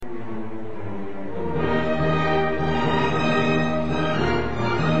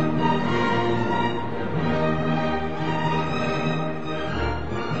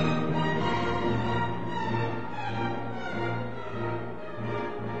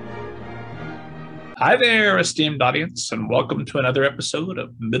Hi there, esteemed audience, and welcome to another episode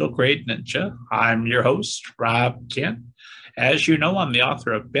of Middle Grade Ninja. I'm your host, Rob Kent. As you know, I'm the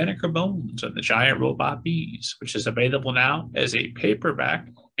author of Banneker Bones and the Giant Robot Bees, which is available now as a paperback,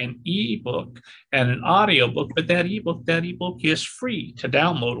 an ebook, and an audiobook. But that ebook is free to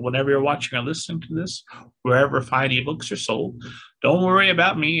download whenever you're watching or listening to this, wherever fine ebooks are sold. Don't worry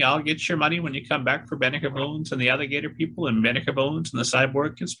about me. I'll get your money when you come back for Banneker Bones and the Alligator People and Banneker Bones and the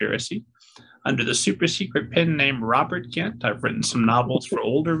Cyborg Conspiracy. Under the super secret pen name Robert Kent, I've written some novels for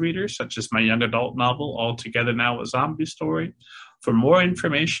older readers, such as my young adult novel, All Together Now, a Zombie Story. For more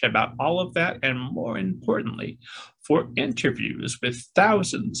information about all of that, and more importantly, for interviews with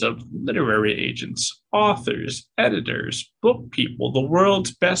thousands of literary agents, authors, editors, book people, the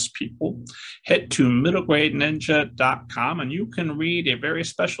world's best people, head to middlegradeninja.com and you can read a very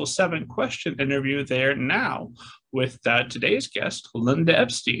special 7-question interview there now with today's guest, Linda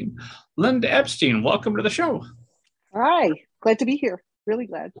Epstein. Linda Epstein, welcome to the show. Hi, glad to be here. Really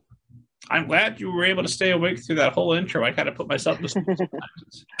glad. I'm glad you were able to stay awake through that whole intro. I kind of put myself to sleep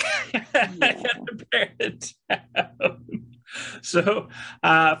sometimes. I got to bear it down. So,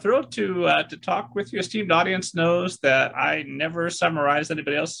 thrilled to talk with your esteemed audience. Knows that I never summarize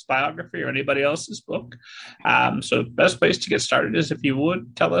anybody else's biography or anybody else's book. So, the best place to get started is if you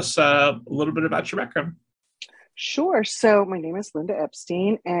would tell us a little bit about your background. Sure. So my name is Linda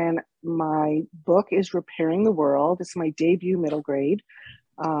Epstein, and my book is Repairing the World. It's my debut middle grade.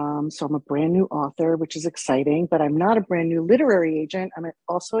 So I'm a brand new author, which is exciting, but I'm not a brand new literary agent. I'm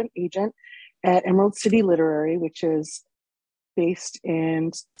also an agent at Emerald City Literary, which is based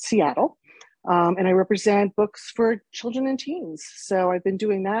in Seattle. And I represent books for children and teens. So I've been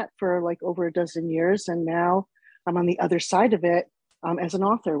doing that for like over a dozen years. And now I'm on the other side of it as an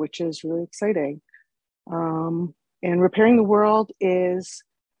author, which is really exciting. And Repairing the World is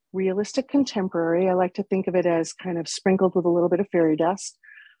realistic contemporary. I like to think of it as kind of sprinkled with a little bit of fairy dust.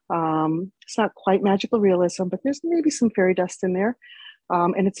 It's not quite magical realism, but there's maybe some fairy dust in there.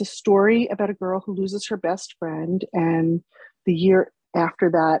 And it's a story about a girl who loses her best friend. And the year after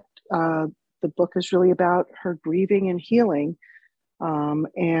that, the book is really about her grieving and healing. I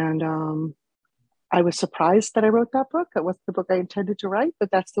was surprised that I wrote that book. That wasn't the book I intended to write, but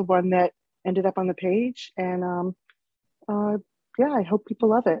that's the one that ended up on the page. And yeah, I hope people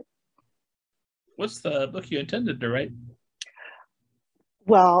love it. What's the book you intended to write?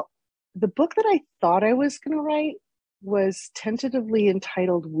 Well, the book that I thought I was going to write was tentatively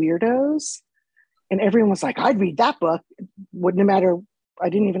entitled Weirdos. And everyone was like, I'd read that book. Wouldn't matter. I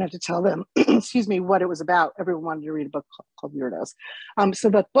didn't even have to tell them, excuse me, what it was about. Everyone wanted to read a book called Weirdos. So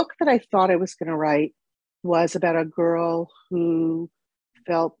the book that I thought I was going to write was about a girl who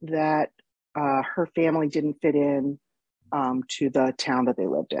felt that her family didn't fit in to the town that they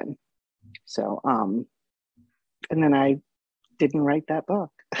lived in. So, and then I didn't write that book.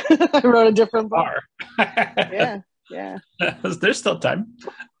 I wrote a different book. Yeah. There's still time.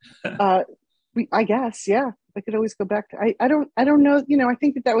 I guess, yeah. I could always go back to. I don't know. You know, I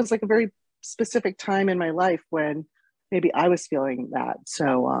think that was like a very specific time in my life when maybe I was feeling that.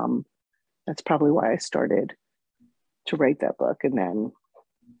 So that's probably why I started to write that book, and then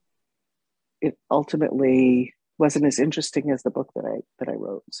it ultimately wasn't as interesting as the book that I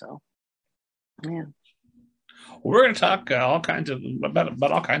wrote. So, yeah. We're going to talk about all kinds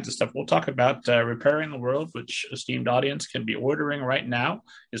of stuff. We'll talk about Repairing the World, which esteemed audience can be ordering right now.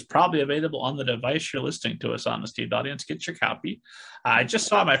 Is probably available on the device you're listening to us on. Esteemed audience, get your copy. I just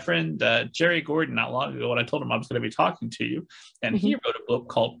saw my friend Jerry Gordon not long ago when I told him I was going to be talking to you, and he wrote a book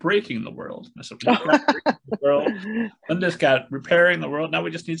called Breaking the World. I said, the world. Linda's got Repairing the World. Now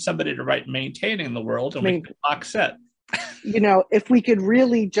we just need somebody to write Maintaining the World, and we can box set. You know, if we could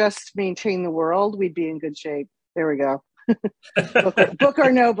really just maintain the world, we'd be in good shape. There we go. book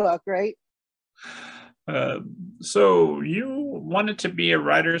or no book, right? So you wanted to be a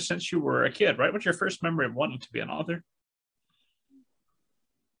writer since you were a kid, right? What's your first memory of wanting to be an author?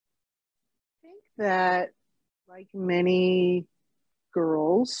 I think that, like many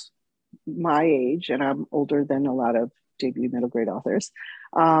girls my age, and I'm older than a lot of debut middle grade authors,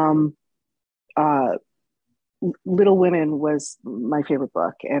 Little Women was my favorite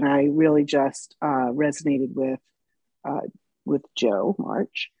book, and I really just resonated with Jo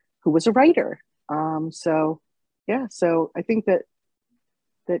March, who was a writer. So I think that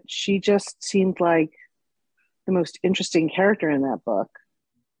she just seemed like the most interesting character in that book.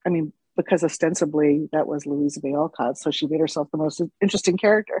 I mean, because ostensibly that was Louisa May Alcott, so she made herself the most interesting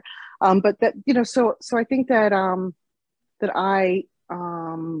character. But that, you know, so I think that I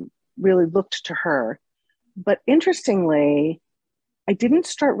really looked to her. But interestingly, I didn't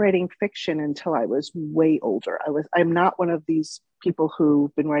start writing fiction until I was way older. I'm not one of these people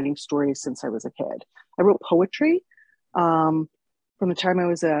who've been writing stories since I was a kid. I wrote poetry um, from the time I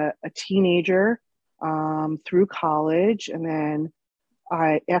was a teenager through college. And then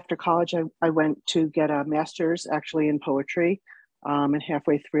after college, I went to get a master's actually in poetry. And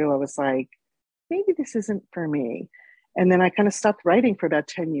halfway through, I was like, maybe this isn't for me. And then I kind of stopped writing for about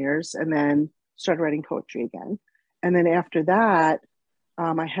 10 years and then started writing poetry again. And then after that,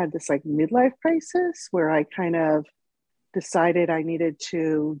 I had this like midlife crisis where I kind of decided I needed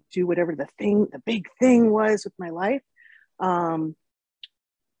to do whatever the big thing was with my life. Um,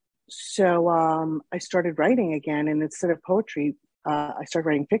 so I started writing again, and instead of poetry, I started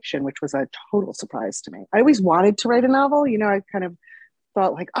writing fiction, which was a total surprise to me. I always wanted to write a novel. I kind of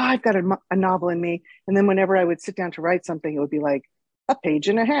thought like, oh, I've got a novel in me. And then whenever I would sit down to write something, it would be like a page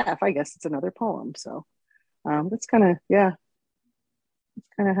and a half. I guess it's another poem. So that's kind of, yeah, it's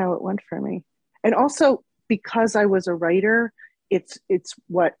kind of how it went for me. And also because I was a writer, it's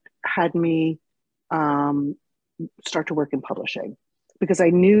what had me start to work in publishing, because I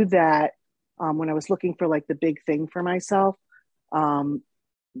knew that when I was looking for like the big thing for myself, um,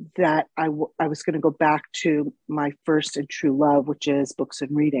 that I was going to go back to my first and true love, which is books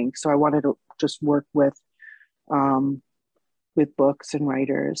and reading. So I wanted to just work um, with books and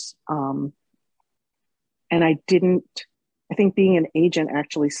writers. And I think being an agent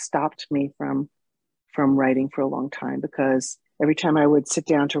actually stopped me from writing for a long time, because every time I would sit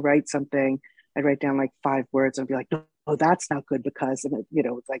down to write something, I'd write down like 5 words and be like, no, that's not good because, and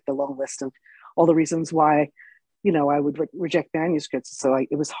it's like the long list of all the reasons why, I would reject manuscripts. So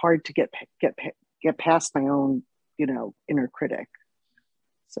it was hard to get past my own, inner critic.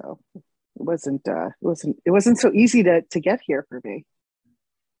 So it wasn't so easy to get here for me.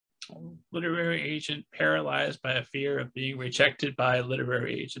 Literary agent paralyzed by a fear of being rejected by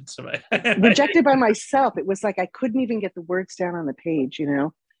literary agents. Rejected by myself. It was like I couldn't even get the words down on the page.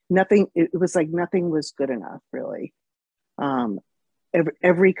 Nothing. It was like nothing was good enough, really.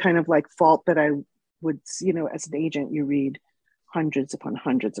 Every kind of like fault that I would, as an agent, you read hundreds upon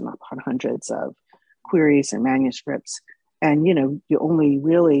hundreds and upon hundreds of queries and manuscripts, and you only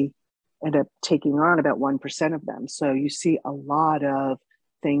really end up taking on about 1% of them. So you see a lot of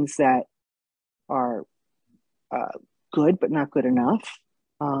things that are good but not good enough,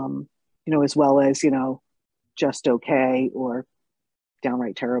 as well as just okay or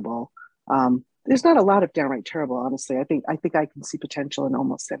downright terrible. There's not a lot of downright terrible, honestly. I think I can see potential in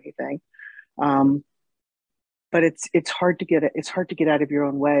almost anything, but it's hard to get out of your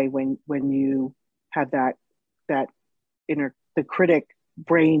own way when you have that inner the critic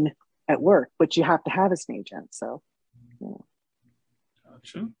brain at work, but you have to have as an agent. So, yeah.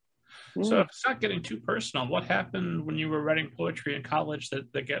 Gotcha. So if it's not getting too personal, what happened when you were writing poetry in college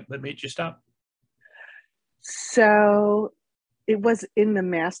that made you stop? So it was in the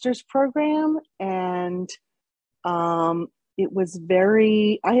master's program, and it was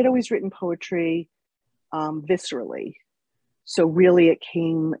I had always written poetry viscerally. So really it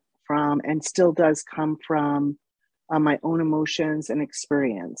came from, and still does come from, my own emotions and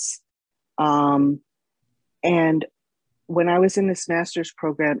experience. And when I was in this master's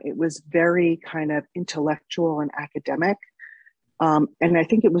program, it was very kind of intellectual and academic. And I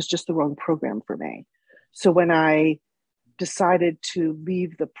think it was just the wrong program for me. So when I decided to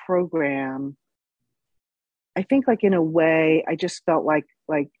leave the program, I think like in a way, I just felt like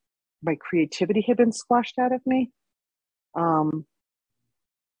my creativity had been squashed out of me. And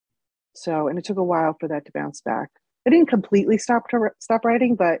it took a while for that to bounce back. I didn't completely stop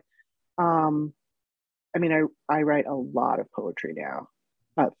writing, but I mean, I write a lot of poetry now,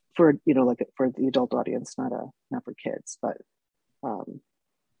 for like for the adult audience, not for kids. But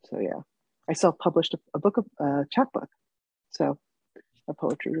so yeah, I self-published a book of chapbook, so of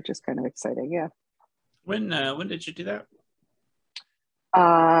poetry, which is kind of exciting. Yeah. When did you do that?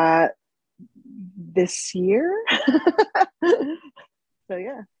 This year. So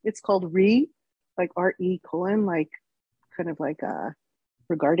yeah, it's called like RE colon, like kind of like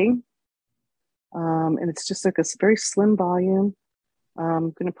regarding. And it's just like a very slim volume.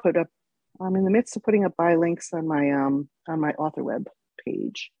 I'm in the midst of putting up buy links on my author web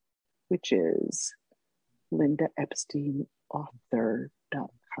page, which is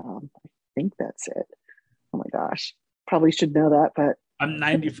lindaepsteinauthor.com. I think that's it. Oh my gosh. Probably should know that, but I'm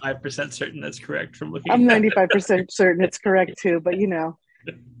 95% certain that's correct from looking. I'm 95% certain it's correct too, but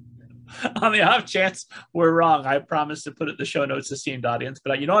On the off chance we're wrong, I promise to put it in the show notes, esteemed audience.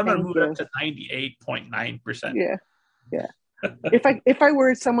 But I'm going to move it up to 98.9%. Yeah. If I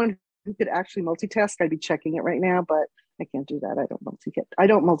were someone who could actually multitask, I'd be checking it right now. But I can't do that. I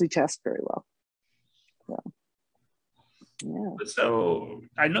don't multitask very well. So, yeah. So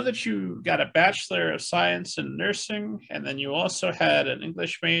I know that you got a Bachelor of Science in Nursing, and then you also had an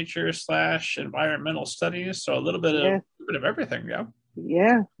English major slash environmental studies. So Yeah. a bit of everything, yeah.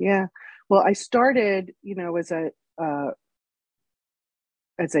 Yeah. Yeah. Well, I started,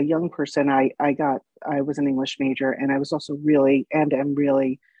 as a young person, I was an English major, and I was also really and am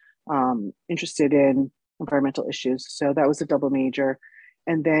really interested in environmental issues. So that was a double major.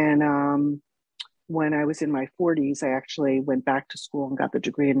 And then when I was in my 40s, I actually went back to school and got the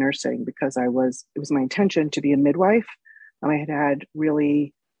degree in nursing because it was my intention to be a midwife. I had had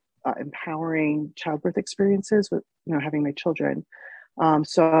really empowering childbirth experiences with having my children.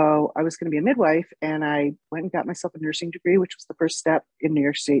 So I was going to be a midwife, and I went and got myself a nursing degree, which was the first step in New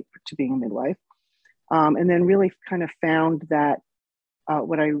York State to being a midwife. And then really kind of found that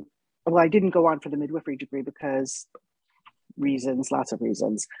I didn't go on for the midwifery degree because lots of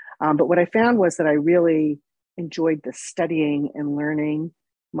reasons. But what I found was that I really enjoyed the studying and learning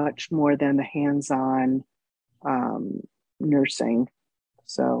much more than the hands-on nursing.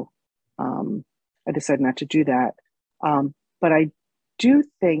 So I decided not to do that. But I do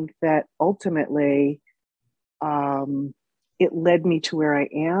think that ultimately it led me to where I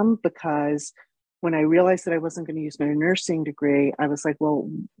am, because when I realized that I wasn't going to use my nursing degree, I was like, well,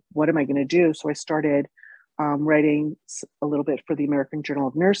 what am I going to do? So I started writing a little bit for the American Journal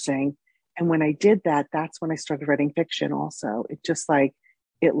of Nursing. And when I did that, that's when I started writing fiction also. It just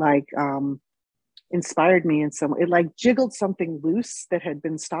inspired me in some, it like jiggled something loose that had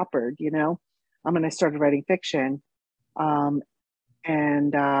been stoppered, and I started writing fiction. Um,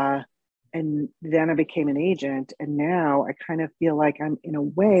 and then I became an agent, and now I kind of feel like I'm in a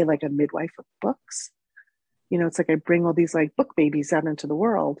way like a midwife of books. It's like I bring all these like book babies out into the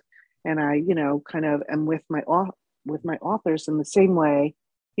world, and I, kind of am with my authors in the same way,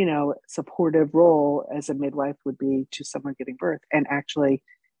 supportive role as a midwife would be to someone giving birth. And actually,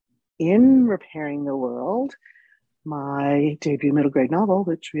 in Repairing the World, my debut middle grade novel,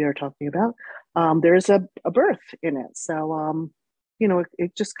 which we are talking about, there's a birth in it. So,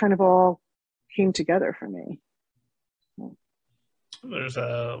 it just kind of all came together for me. There's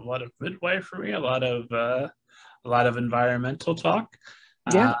a lot of midwifery, a lot of environmental talk,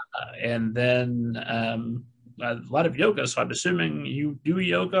 Yeah, uh, and then a lot of yoga. So I'm assuming you do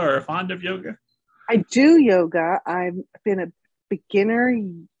yoga or are fond of yoga. I do yoga. I've been a beginner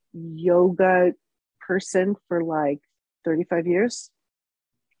yoga person for like 35 years.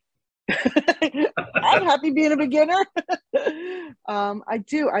 I'm happy being a beginner. I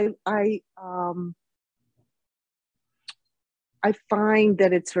do. I find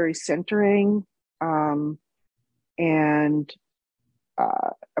that it's very centering, and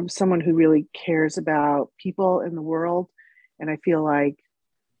I'm someone who really cares about people in the world, and I feel like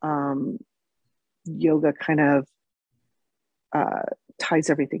yoga kind of uh, ties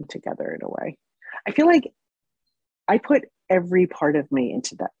everything together in a way. I feel like I put every part of me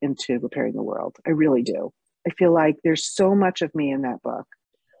into Repairing the World. I really do. I feel like there's so much of me in that book.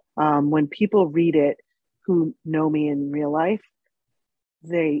 When people read it who know me in real life,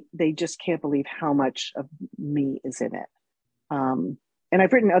 they just can't believe how much of me is in it. And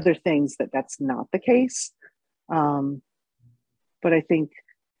I've written other things that's not the case. But I think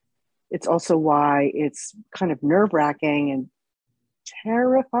it's also why it's kind of nerve-wracking and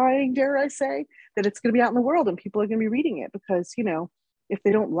terrifying, dare I say, that it's going to be out in the world and people are going to be reading it, because, if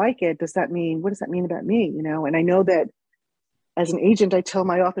they don't like it, what does that mean about me? And I know that as an agent, I tell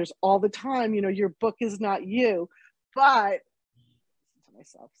my authors all the time, your book is not you, but to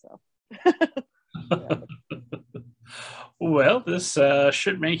myself. So, yeah. Well, this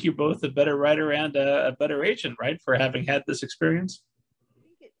should make you both a better writer and a better agent, right? For having had this experience.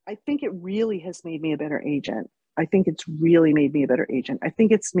 I think it really has made me a better agent. I think it's really made me a better agent. I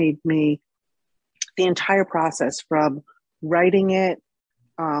think it's made me, the entire process from writing it,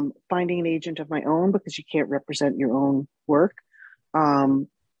 finding an agent of my own because you can't represent your own work,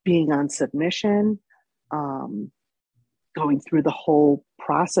 being on submission, going through the whole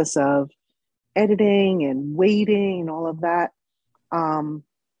process of editing and waiting and all of that.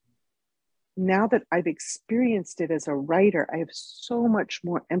 Now that I've experienced it as a writer, I have so much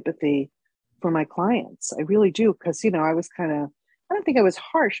more empathy for my clients. I really do. Because, I was I don't think I was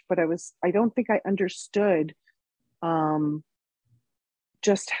harsh, but I don't think I understood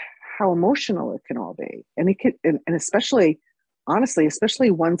just how emotional it can all be. And it could, and especially, honestly,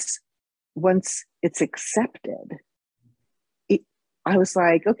 especially once it's accepted, I was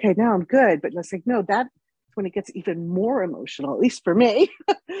like, okay, now I'm good. But it's like, no, when it gets even more emotional, at least for me.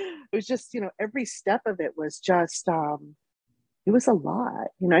 It was just, every step of it was just, it was a lot,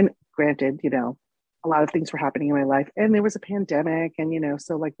 and granted, a lot of things were happening in my life and there was a pandemic and,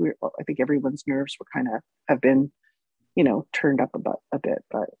 so like I think everyone's nerves were kind of have been, turned up a bit,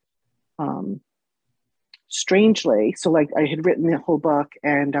 but, strangely, so like I had written the whole book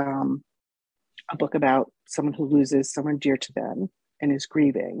and, a book about someone who loses someone dear to them and is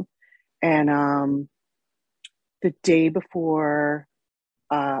grieving. And, the day before,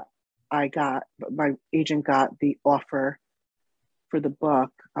 my agent got the offer for the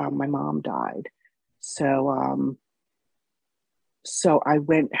book, my mom died. So I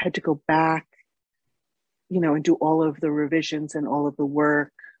had to go back, and do all of the revisions and all of the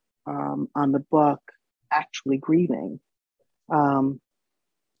work, on the book, actually grieving.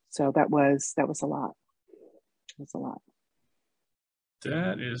 So that was a lot. It was a lot.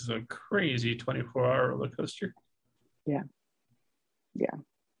 That is a crazy 24-hour roller coaster. Yeah. Yeah.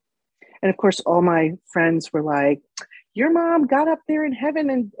 And of course, all my friends were like, your mom got up there in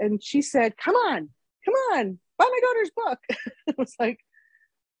heaven and she said, come on, buy my daughter's book. I was like,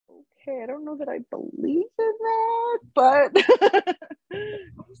 okay, I don't know that I believe in that, but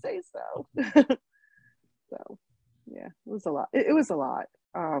you say so. So, yeah, it was a lot. It was a lot.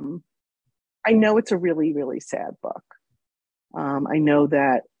 I know it's a really, really sad book. I know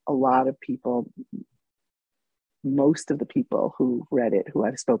that a lot of people, most of the people who read it, who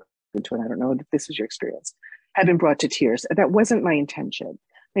I've spoken to, and I don't know if this is your experience, have been brought to tears. That wasn't my intention.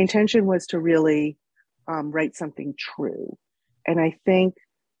 My intention was to really write something true. And I think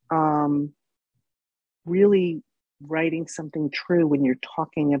really writing something true when you're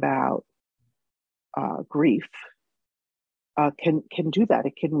talking about grief can do that.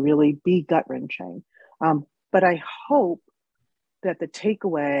 It can really be gut wrenching. But I hope that the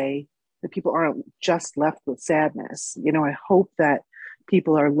takeaway, that people aren't just left with sadness. I hope that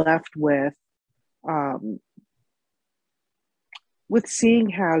people are left with seeing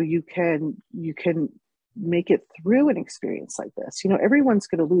how you can make it through an experience like this. Everyone's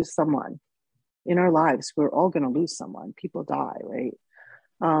going to lose someone in our lives. We're all going to lose someone. People die, right?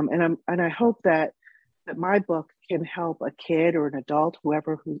 And I hope that my book can help a kid or an adult,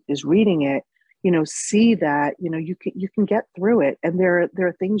 whoever who is reading it, see that you can get through it, and there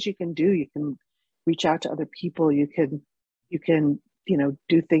are things you can do. You can reach out to other people. You can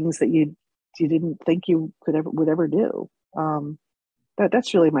do things that you didn't think you would ever do.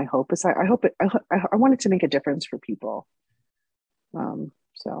 That's really my hope. Is I hope I wanted to make a difference for people.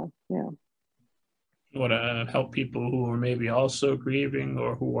 So yeah. You want to help people who are maybe also grieving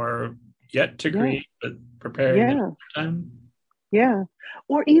or who are yet to grieve but preparing in time. Yeah.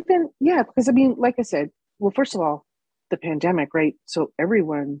 Or even, because I mean, like I said, well, first of all, the pandemic, right? So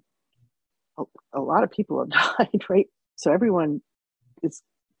everyone, a lot of people have died, right? So everyone is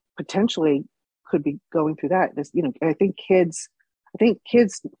potentially could be going through that. I think kids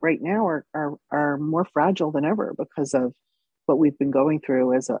right now are more fragile than ever because of what we've been going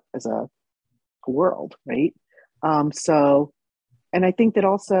through as a world, right? So, and I think that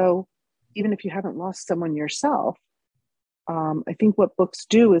also, even if you haven't lost someone yourself, I think what books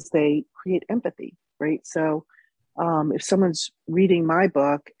do is they create empathy, right? So if someone's reading my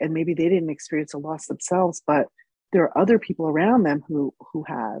book and maybe they didn't experience a loss themselves, but there are other people around them who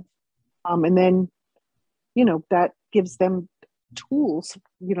have, and then, that gives them tools.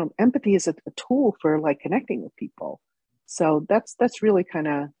 Empathy is a tool for like connecting with people. So that's really kind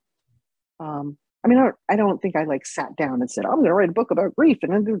of, I mean, I don't think I like sat down and said, I'm going to write a book about grief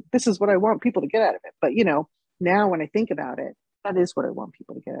and this is what I want people to get out of it. But, now when I think about it, that is what I want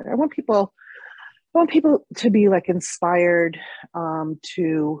people to get out of it. I want people to be like inspired,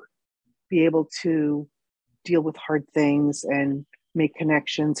 to be able to deal with hard things and make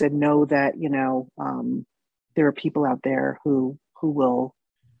connections and know that, there are people out there who will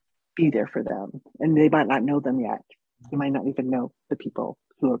be there for them, and they might not know them yet. They might not even know the people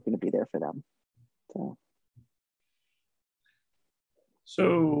who are going to be there for them.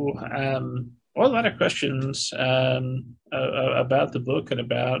 So a lot of questions about the book and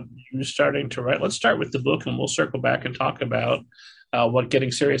about you starting to write. Let's start with the book, and we'll circle back and talk about what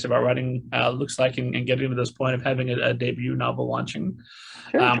getting serious about writing looks like, and getting to this point of having a debut novel launching.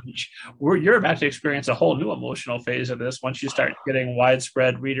 Sure. You're about to experience a whole new emotional phase of this once you start getting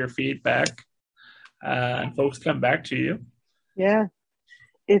widespread reader feedback and folks come back to you. Yeah.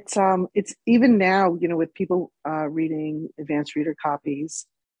 It's even now, with people reading advanced reader copies,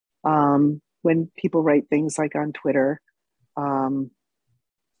 when people write things like on Twitter,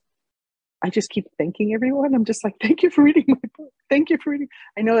 I just keep thanking everyone. I'm just like, thank you for reading my book. Thank you for reading.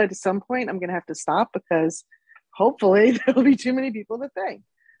 I know that at some point I'm going to have to stop because hopefully there'll be too many people to thank.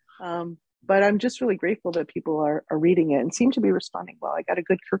 But I'm just really grateful that people are reading it and seem to be responding well. I got a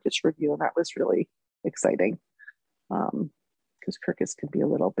good Kirkus review, and that was really exciting because Kirkus can be a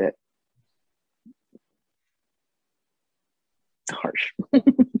little bit harsh.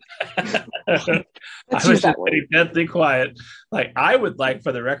 I was just getting deadly quiet. Like, I would like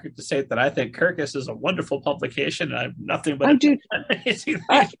for the record to say that I think Kirkus is a wonderful publication, and I have nothing but I do.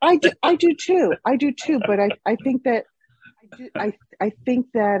 I do too. I do too. But I think that I think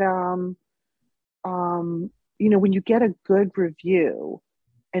that when you get a good review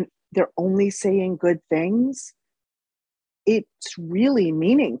and they're only saying good things, it's really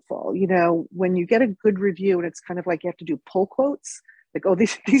meaningful. When you get a good review and it's kind of like you have to do pull quotes, like, oh,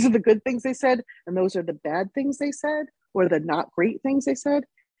 these are the good things they said, and those are the bad things they said, or the not great things they said.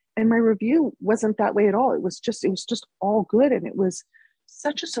 And my review wasn't that way at all. It was just all good. And it was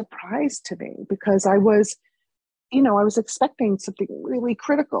such a surprise to me because I was expecting something really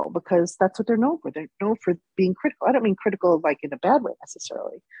critical because that's what they're known for. They're known for being critical. I don't mean critical like in a bad way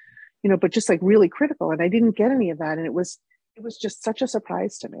necessarily, but just like really critical. And I didn't get any of that. And it was just such a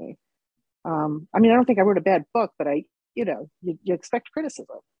surprise to me. I don't think I wrote a bad book, but you expect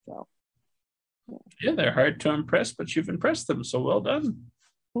criticism. So yeah, they're hard to impress, but you've impressed them. So well done.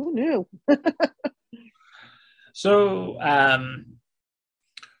 Who knew? So,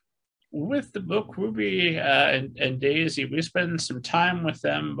 with the book Ruby and Daisy, we spend some time with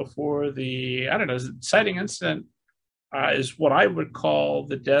them before the, I don't know, inciting incident is what I would call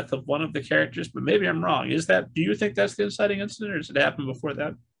the death of one of the characters, but maybe I'm wrong. Do you think that's the inciting incident, or does it happen before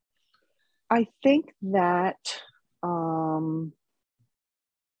that? I think that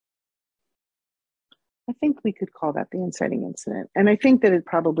I think we could call that the inciting incident. And I think that it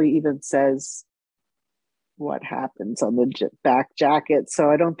probably even says what happens on the back jacket. So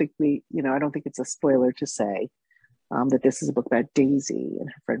I don't think I don't think it's a spoiler to say that this is a book about Daisy and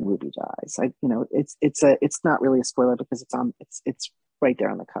her friend Ruby dies. It's not really a spoiler because it's right there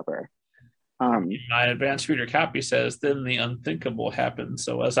on the cover. My advanced reader copy says, "Then the unthinkable happened."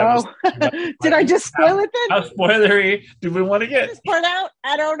 So as I was, did I just spoil it then? How spoilery do we want to get? This part out?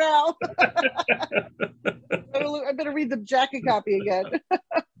 I don't know. I better read the jacket copy again.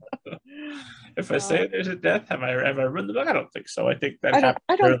 If I say there's a death, have I ruined the book? I don't think so. I think that happened.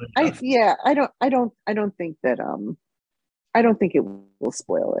 I don't think that. I don't think it will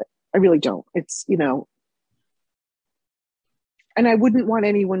spoil it. I really don't. It's and I wouldn't want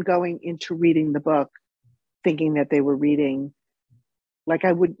anyone going into reading the book thinking that they were reading, like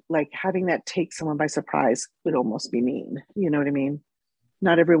I would, like having that take someone by surprise would almost be mean. You know what I mean?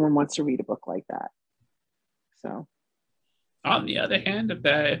 Not everyone wants to read a book like that. So. On the other hand,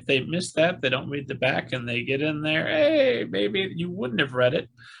 if they miss that, they don't read the back and they get in there, hey, maybe you wouldn't have read it,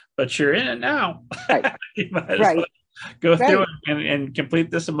 but you're in it now. Right. You might as well go through it and complete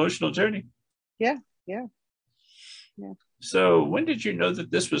this emotional journey. Yeah. So when did you know that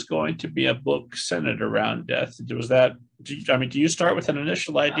this was going to be a book centered around death? Do you start with an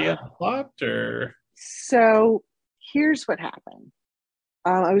initial idea of the plot, or? So here's what happened.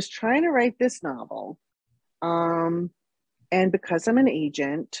 I was trying to write this novel. And because I'm an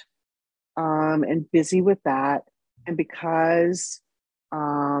agent and busy with that, and because,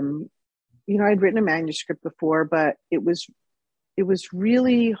 I'd written a manuscript before, but it was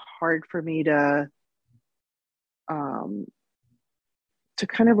really hard for me to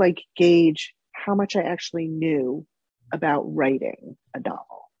kind of like gauge how much I actually knew about writing a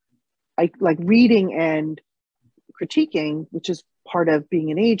novel. I like reading and critiquing, which is part of being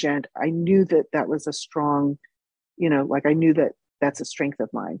an agent. I knew that was a strong, I knew that that's a strength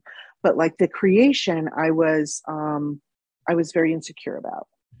of mine, but like the creation, I was very insecure about.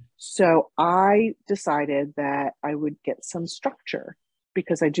 So I decided that I would get some structure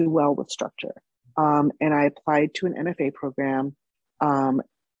because I do well with structure. And I applied to an MFA program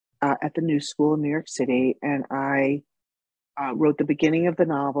at the New School in New York City, and I wrote the beginning of the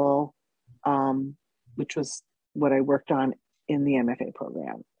novel, which was what I worked on in the MFA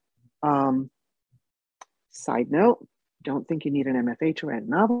program. Side note, don't think you need an MFA to write a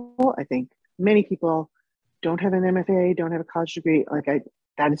novel. I think many people don't have an MFA, don't have a college degree.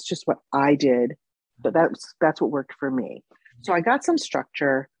 That is just what I did, but that's what worked for me. So I got some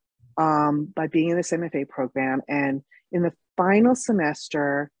structure by being in this MFA program, and in the final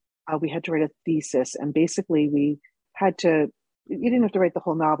semester, we had to write a thesis, and basically you didn't have to write the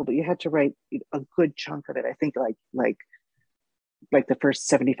whole novel, but you had to write a good chunk of it. I think like the first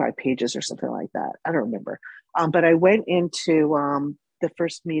 75 pages or something like that. I don't remember. But I went into the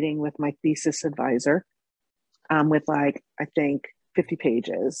first meeting with my thesis advisor, with like, I think 50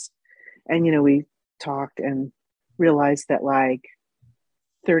 pages. And, we talked and realized that like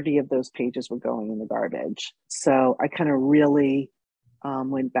 30 of those pages were going in the garbage. So I kind of really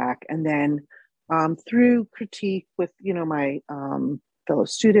went back. And then through critique with, my fellow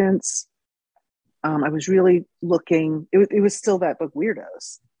students, I was really looking, it was still that book,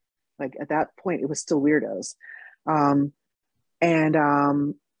 Weirdos. Like at that point, it was still Weirdos. And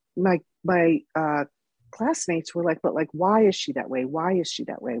my classmates were like, but like, why is she that way? Why is she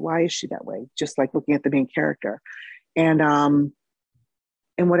that way? Why is she that way? Just like looking at the main character. And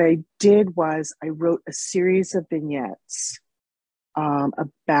what I did was I wrote a series of vignettes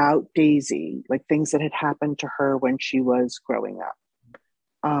about Daisy, like things that had happened to her when she was growing up.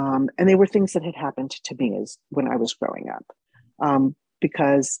 And they were things that had happened to me as when I was growing up.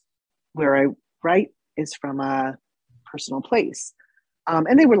 Because where I write is from a personal place.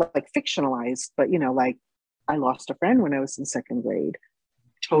 And they were like fictionalized, but like I lost a friend when I was in second grade.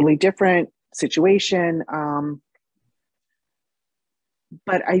 Totally different situation.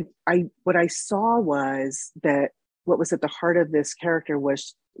 But what I saw was that what was at the heart of this character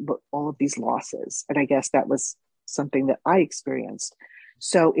was all of these losses. And I guess that was something that I experienced.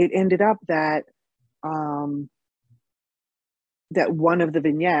 So it ended up that that one of the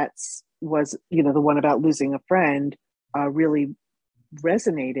vignettes was, the one about losing a friend, really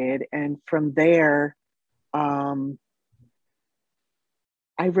resonated. And from there, I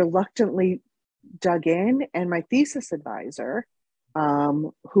reluctantly dug in, and my thesis advisor,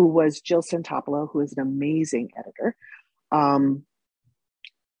 who was Jill Santopolo, who is an amazing editor,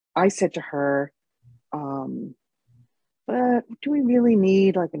 I said to her, but do we really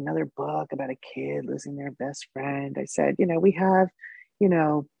need like another book about a kid losing their best friend? I said, we have,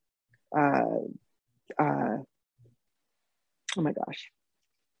 oh my gosh,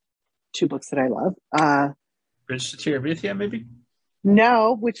 two books that I love. Bridge to Terabithia, maybe?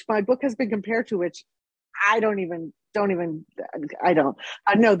 No, which my book has been compared to, which I don't.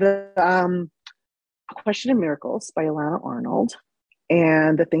 No, the A Question of Miracles by Alana Arnold,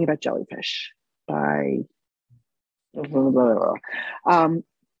 and The Thing About Jellyfish by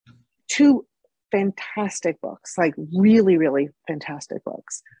two fantastic books, like really, really fantastic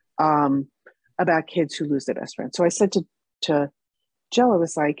books, about kids who lose their best friend. So I said to Jill, I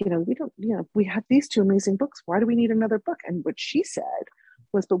was like, we don't, we have these two amazing books. Why do we need another book? And what she said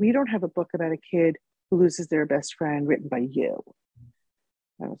was, but we don't have a book about a kid who loses their best friend written by you.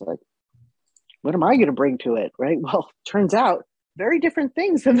 And I was like, what am I going to bring to it? Right. Well, turns out very different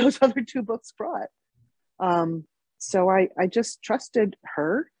things than those other two books brought. So I just trusted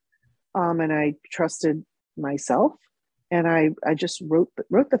her, and I trusted myself, and I just wrote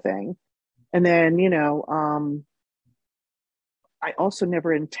the thing. And then, I also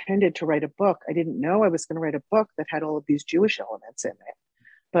never intended to write a book. I didn't know I was going to write a book that had all of these Jewish elements in it.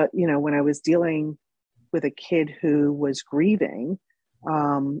 But, when I was dealing with a kid who was grieving,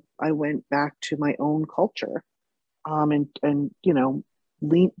 I went back to my own culture, and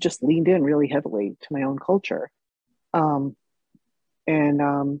leaned in really heavily to my own culture. So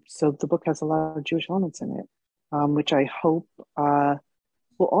the book has a lot of Jewish elements in it, which I hope will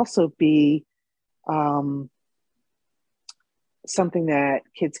also be something that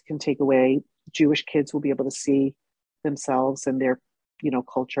kids can take away. Jewish kids will be able to see themselves and their,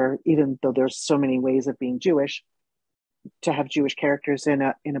 culture, even though there's so many ways of being Jewish. To have Jewish characters in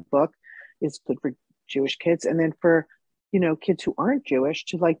a book is good for Jewish kids, and then for kids who aren't Jewish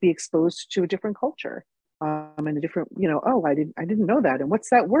to like be exposed to a different culture, and a different, oh, I didn't know that, and what's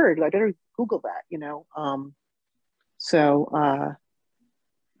that word? I better Google that,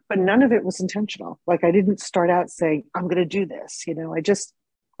 but none of it was intentional. Like I didn't start out saying I'm going to do this.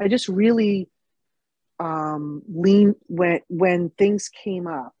 I just really lean when things came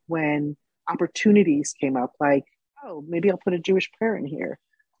up, when opportunities came up, like, oh, maybe I'll put a Jewish prayer in here.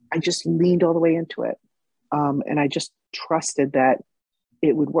 I just leaned all the way into it, and I just trusted that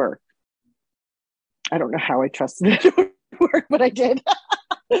it would work. I don't know how I trusted it would work, but I did.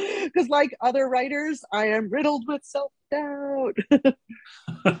 Because like other writers, I am riddled with self-doubt.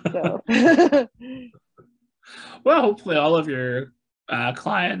 Well, hopefully all of your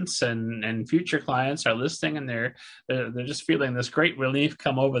clients and future clients are listening, and they're just feeling this great relief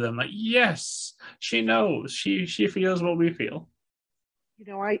come over them. Like, yes, she knows. She feels what we feel.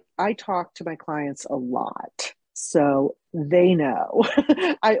 I talk to my clients a lot, so they know.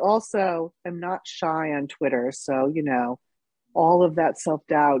 I also am not shy on Twitter, so all of that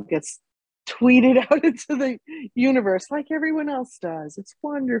self-doubt gets tweeted out into the universe like everyone else does. It's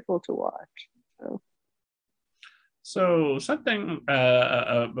wonderful to watch. So something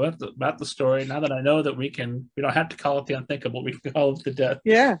about the story. Now that I know that we don't have to call it the unthinkable. We can call it the death.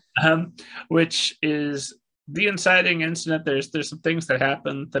 Yeah. Um, which is the inciting incident. There's some things that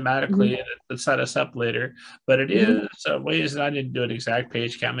happen Hmm. thematically that set us up later, but it Hmm. is ways that I didn't do an exact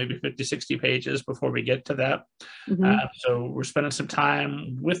page count, maybe 50, 60 pages before we get to that. Hmm. So we're spending some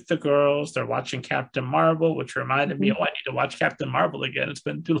time with the girls. They're watching Captain Marvel, which reminded me, Hmm. oh, I need to watch Captain Marvel again. It's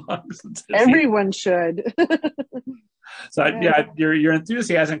been too long since I've seen. Everyone should. So Yeah. yeah, your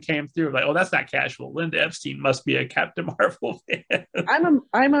enthusiasm came through. Like, oh, that's not casual. Linda Epstein must be a Captain Marvel fan.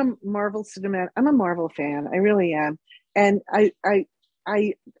 I'm a Marvel cinematic. I'm a Marvel fan. I really am, and I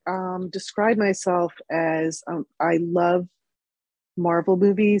describe myself as I love Marvel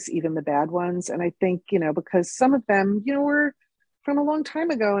movies, even the bad ones, and I think because some of them were from a long time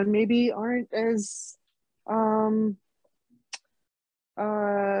ago and maybe aren't as um,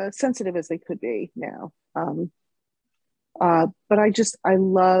 sensitive as they could be now. But I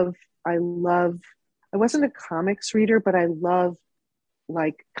love. I wasn't a comics reader, but I love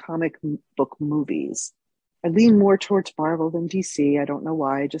like comic book movies. I lean more towards Marvel than DC. I don't know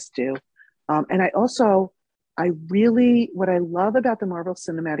why, I just do. And I really, what I love about the Marvel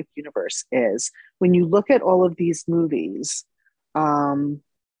Cinematic Universe is when you look at all of these movies, um,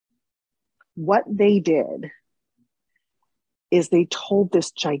 what they did is they told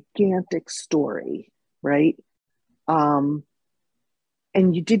this gigantic story, right? Um,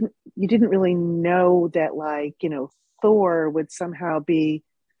 and you didn't really know that, like, Thor would somehow be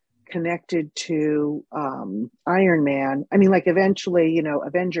connected to Iron Man. I mean, like, eventually,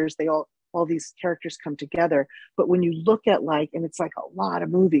 Avengers, all these characters come together. But when you look at, like, and it's like a lot of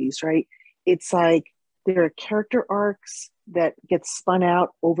movies, right? It's like there are character arcs that get spun out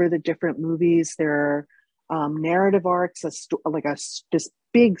over the different movies. There are narrative arcs, this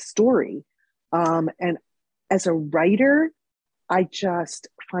big story. And as a writer, I just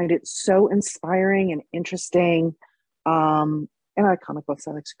find it so inspiring and interesting. And I like comic books.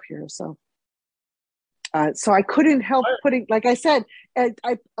 I like superheroes. So I couldn't help putting, like I said,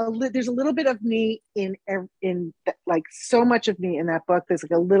 there's a little bit of me in like so much of me in that book. There's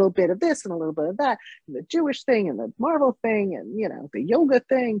like a little bit of this and a little bit of that, and the Jewish thing and the Marvel thing and the yoga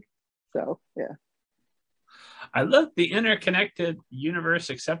thing. So yeah. I love the interconnected universe,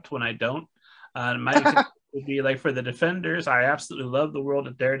 except when I don't. My example would be like for the Defenders. I absolutely love the world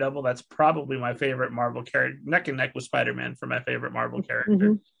of Daredevil. That's probably my favorite Marvel character, neck and neck with Spider-Man for my favorite Marvel character.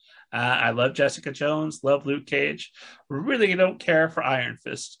 Mm-hmm. I love Jessica Jones, love Luke Cage. Really don't care for Iron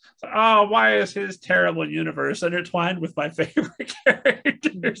Fist. So, oh, why is his terrible universe intertwined with my favorite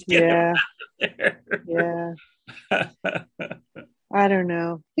characters? Get him Yeah. Yeah. I don't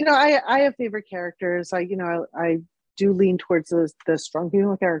know. I have favorite characters. I do lean towards the strong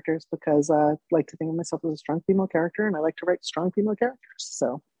female characters because I like to think of myself as a strong female character, and I like to write strong female characters.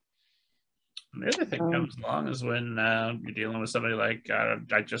 So the other thing um, comes along is when you're dealing with somebody like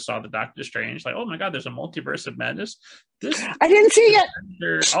I just saw the Doctor Strange. Like, oh my God, there's a multiverse of madness. This I didn't see it.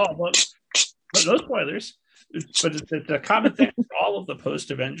 oh well, but no spoilers. But the common thing for all of the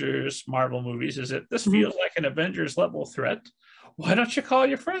post Avengers Marvel movies is that this Mhm. feels like an Avengers level threat. Why don't you call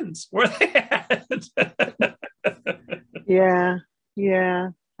your friends? Where are they at? Yeah, yeah.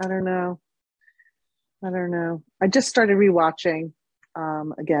 I don't know. I don't know. I just started rewatching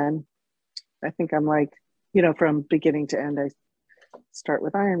again. I think I'm like, from beginning to end. I start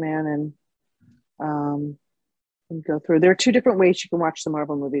with Iron Man um, and go through. There are two different ways you can watch the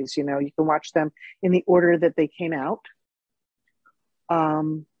Marvel movies. You can watch them in the order that they came out,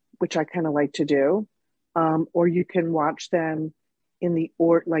 which I kind of like to do, or you can watch them in the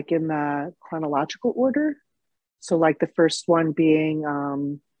chronological order. So, like the first one being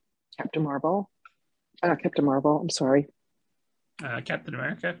Captain Marvel, Captain Marvel. I'm sorry, Captain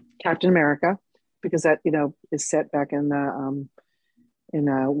America. Captain America, because that is set back in the in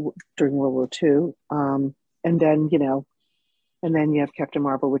during World War II, and then you have Captain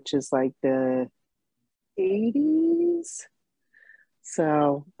Marvel, which is like the 80s.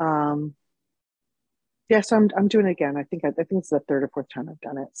 So yeah, so I'm doing it again. I think it's the third or fourth time I've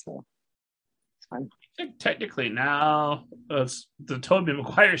done it, so it's fun. I think technically now the Tobey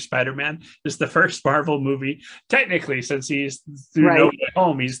Maguire Spider-Man is the first Marvel movie. Technically, since he's through No Right, Way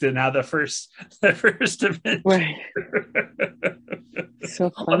Home, he's now the first Avenger. right.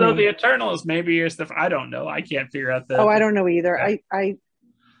 So Although the funny. Eternals maybe is the I don't know. I can't figure out Oh, the I don't know either. I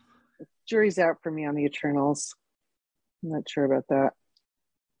jury's out for me on the Eternals. I'm not sure about that.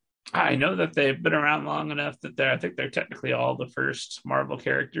 I know that they've been around long enough that I think they're technically all the first Marvel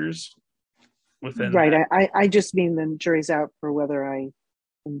characters within Right. that. I just mean the jury's out for whether I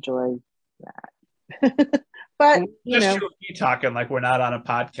enjoy that. But, you Just know, you and me talking like we're not on a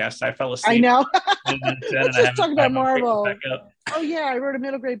podcast. I fell I asleep know. minutes in Let's and I just haven't talk I about haven't picked it Marvel. back up. Oh, yeah, I wrote a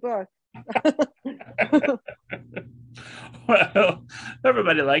middle grade book. Well,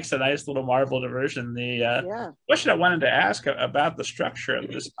 everybody likes a nice little Marvel diversion. The Yeah. question I wanted to ask about the structure of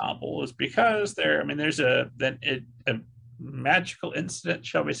this novel is because there's a magical incident,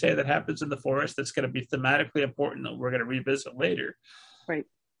 shall we say, that happens in the forest that's going to be thematically important that we're going to revisit later. Right.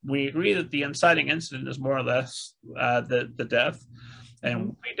 We agree that the inciting incident is more or less the death,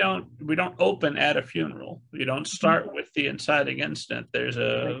 and we don't open at a funeral. We don't start with the inciting incident. There's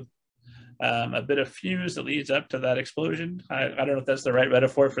a bit of fuse that leads up to that explosion. I don't know if that's the right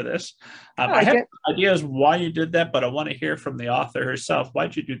metaphor for this. I have ideas why you did that, but I want to hear from the author herself.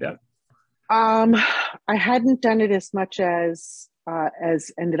 Why'd you do that? I hadn't done it as much as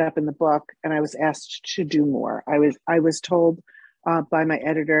ended up in the book, and I was asked to do more. I was told by my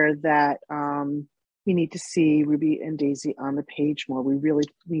editor that we need to see Ruby and Daisy on the page more. We really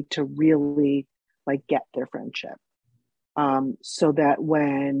need to really like get their friendship, so that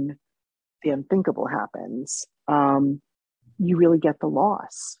when the unthinkable happens, you really get the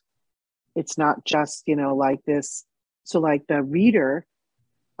loss. It's not just, like this. So like the reader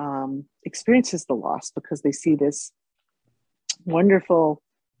experiences the loss because they see this wonderful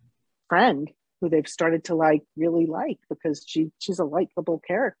friend who they've started to really like because she's a likable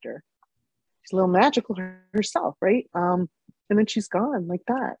character. She's a little magical herself, right? And then she's gone like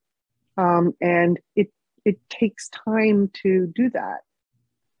that. And it takes time to do that.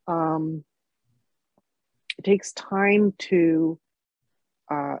 It takes time to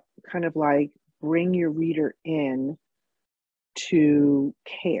kind of like bring your reader in to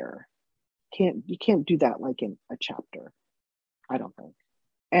care. You can't do that like in a chapter, I don't think.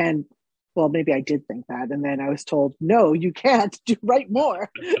 And well, maybe I did think that, and then I was told, no, you can't write more.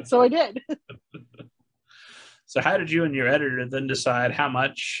 So I did. So how did you and your editor then decide how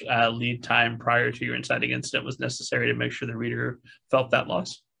much lead time prior to your inciting incident was necessary to make sure the reader felt that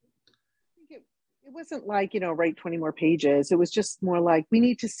loss? It wasn't like, write 20 more pages. It was just more like, we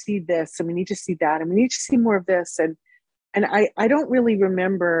need to see this and we need to see that and we need to see more of this. And I don't really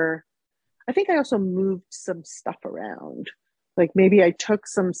remember. I think I also moved some stuff around. Like maybe I took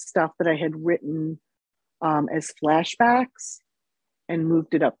some stuff that I had written as flashbacks and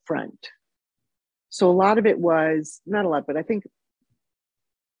moved it up front. So a lot of it was, not a lot, but I think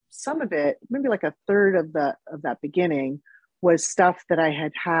some of it, maybe like a third of that beginning, was stuff that I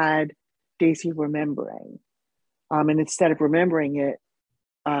had Daisy remembering. And instead of remembering it,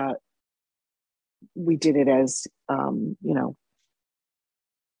 we did it as,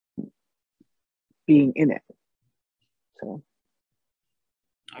 being in it. So.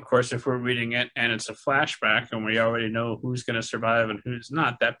 Of course, if we're reading it and it's a flashback and we already know who's going to survive and who's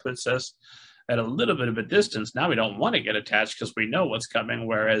not, that puts us at a little bit of a distance. Now we don't want to get attached because we know what's coming.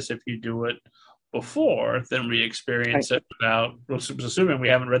 Whereas if you do it before, then we experience it without, assuming we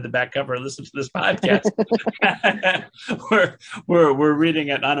haven't read the back cover or listened to this podcast. we're reading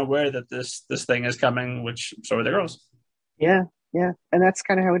it unaware that this thing is coming, which so are the girls. Yeah. And that's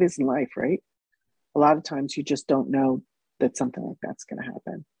kind of how it is in life, right? A lot of times you just don't know that something like that's going to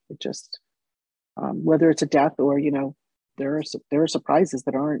happen. It just, whether it's a death or, there are surprises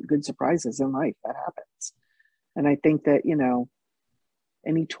that aren't good surprises in life. That happens. And I think that,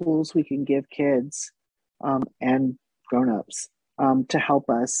 any tools we can give kids and grownups to help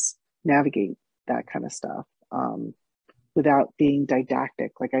us navigate that kind of stuff without being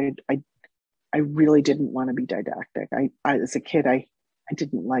didactic. Like I really didn't want to be didactic. I as a kid, I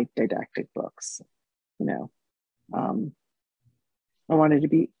didn't like didactic books. I wanted to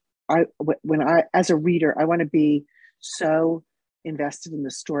be, as a reader, I want to be so invested in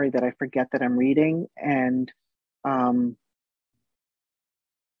the story that I forget that I'm reading. And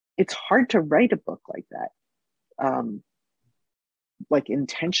it's hard to write a book like that, like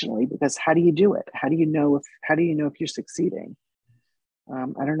intentionally, because how do you do it? How do you know if you're succeeding?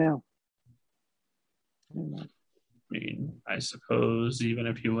 I don't know. I mean, I suppose even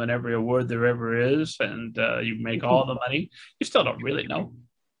if you win every award there ever is and you make all the money, you still don't really know.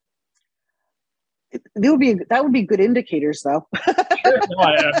 That would be good indicators, though. Sure, no,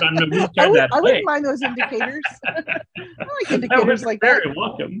 I wouldn't mind those indicators. I like indicators like that. Very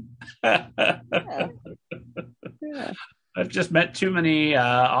welcome. Yeah. I've just met too many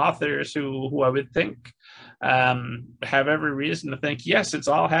authors who I would think have every reason to think, yes, it's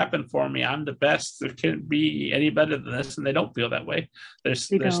all happened for me. I'm the best. There can't be any better than this, and they don't feel that way. There's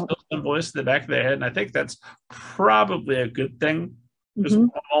still some voice in the back of their head, and I think that's probably a good thing. Because the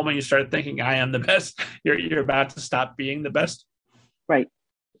moment you start thinking, I am the best, you're about to stop being the best. Right.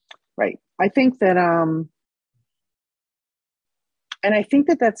 I think that And I think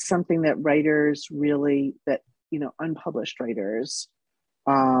that that's something that writers really, that, unpublished writers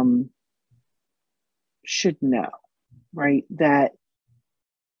um, should know, right? That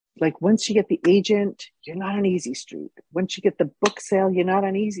like once you get the agent, you're not on easy street. Once you get the book sale, you're not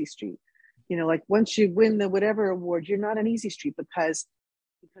on easy street. Like once you win the whatever award, you're not on easy street because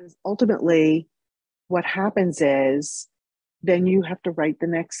ultimately what happens is then you have to write the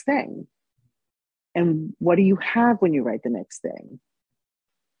next thing. And what do you have when you write the next thing?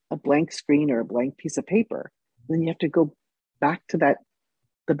 A blank screen or a blank piece of paper. And then you have to go back to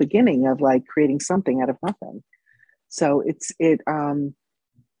the beginning of like creating something out of nothing. So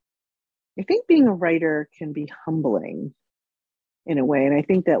I think being a writer can be humbling in a way. And I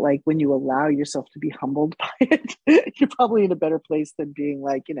think that like when you allow yourself to be humbled by it, you're probably in a better place than being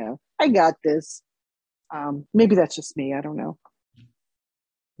like, I got this. Maybe that's just me. I don't know.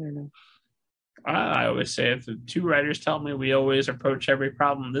 I don't know. I always say if the two writers tell me we always approach every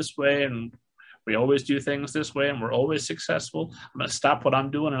problem this way and we always do things this way and we're always successful, I'm going to stop what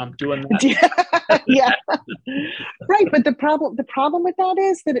I'm doing and I'm doing that. Yeah, right. But the problem with that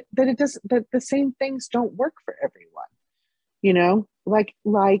is that it does that the same things don't work for everyone. Like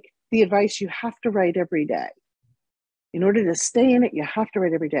the advice, you have to write every day. In order to stay in it, you have to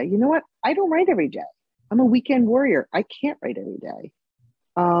write every day. You know what? I don't write every day. I'm a weekend warrior. I can't write every day.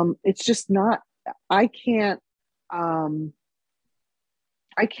 It's just not. I can't. I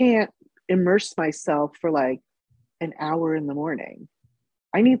can't immerse myself for like an hour in the morning.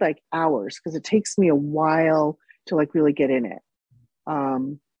 I need like hours because it takes me a while to like really get in it.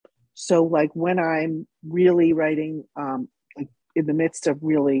 So like when I'm really writing, like in the midst of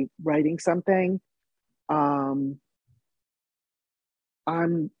really writing something, I'm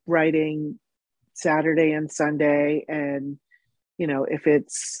writing Saturday and Sunday, and if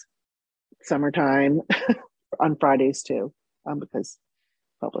it's summertime, on Fridays too, because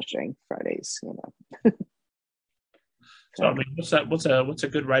publishing Fridays. So I mean, what's a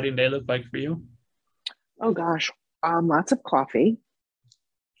good writing day look like for you? Oh gosh, lots of coffee.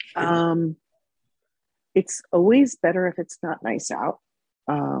 Um, it's always better if it's not nice out,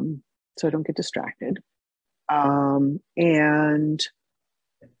 so I don't get distracted. And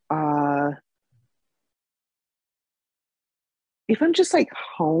uh, if I'm just like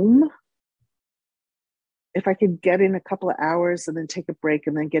home, if I could get in a couple of hours and then take a break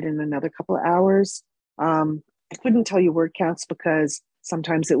and then get in another couple of hours, I couldn't tell you word counts because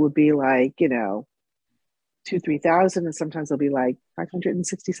sometimes it would be like, 3,000, and sometimes it'll be like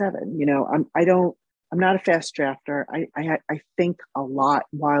 567. I'm not a fast drafter. I think a lot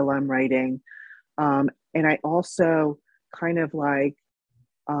while I'm writing. And I also kind of like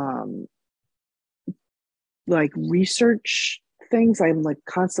research things. I'm like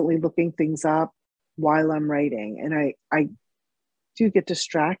constantly looking things up while I'm writing. And I do get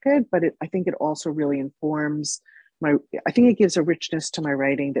distracted, but I think it also really informs I think it gives a richness to my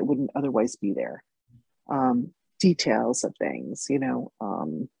writing that wouldn't otherwise be there. Details of things, a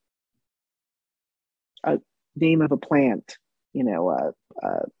name of a plant, a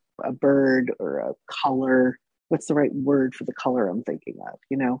bird or a color. What's the right word for the color I'm thinking of?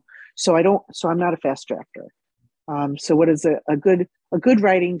 So I'm not a fast drafter. So what is a good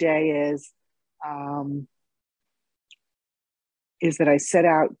writing day is that I set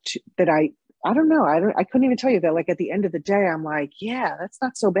out that I don't know. I couldn't even tell you that like at the end of the day, I'm like, yeah, that's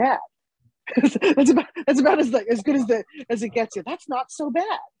not so bad. that's about as good as it gets you. That's not so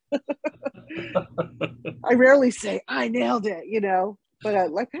bad. I rarely say I nailed it,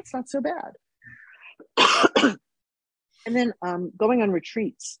 but like that's not so bad. And then going on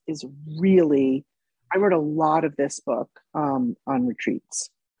retreats is really. I wrote a lot of this book on retreats.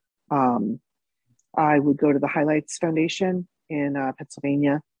 I would go to the Highlights Foundation in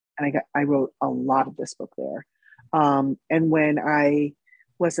Pennsylvania, and I wrote a lot of this book there. And when I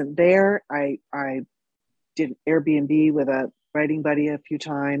wasn't there, I did Airbnb with a writing buddy a few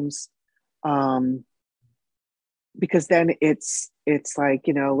times, because then it's like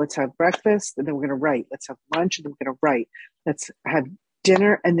let's have breakfast and then we're going to write. Let's have lunch and then we're going to write. Let's have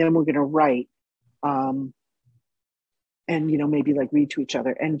dinner and then we're going to write. And maybe like read to each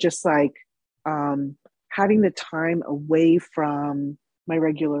other, and just like having the time away from my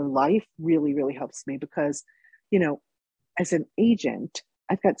regular life really, really helps me because, as an agent,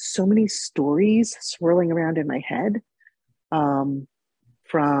 I've got so many stories swirling around in my head, from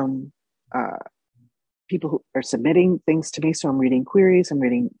people who are submitting things to me. So I'm reading queries, I'm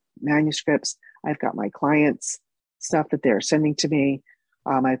reading manuscripts. I've got my clients' stuff that they're sending to me.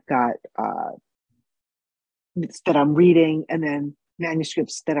 I've got that I'm reading, and then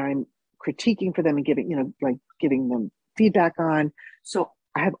manuscripts that I'm critiquing for them and giving them feedback on. So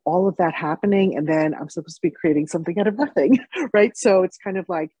I have all of that happening, and then I'm supposed to be creating something out of nothing, right? So it's kind of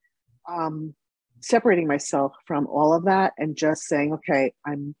like separating myself from all of that and just saying, okay,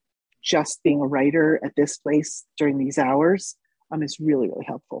 I'm just being a writer at this place during these hours is really, really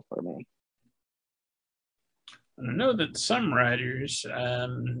helpful for me. I know that some writers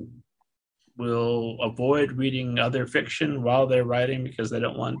will avoid reading other fiction while they're writing because they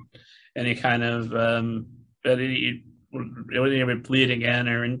don't want any kind of any bleeding in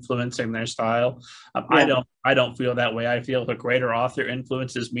or influencing their style. Yeah. I don't feel that way. I feel if a greater author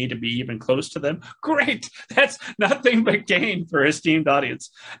influences me to be even close to them, great. That's nothing but gain for esteemed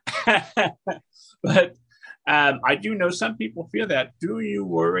audience. But I do know some people feel that. Do you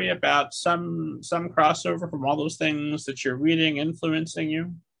worry about some crossover from all those things that you're reading influencing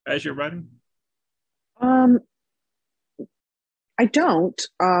you as you're writing? Um, I don't,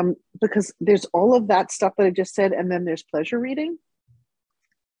 because there's all of that stuff that I just said, and then there's pleasure reading.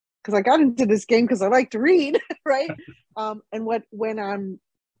 Because I got into this game because I like to read, right? And when I'm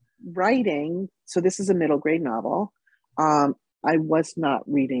writing, so this is a middle grade novel. I was not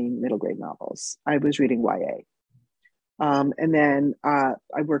reading middle grade novels. I was reading YA. And then I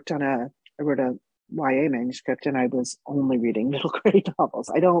wrote a YA manuscript, and I was only reading middle grade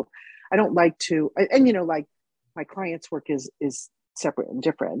novels. I don't like to, and like my clients' work is separate and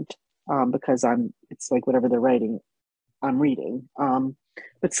different, because it's like whatever they're writing, I'm reading.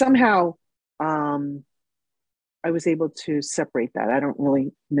 But somehow I was able to separate that. I don't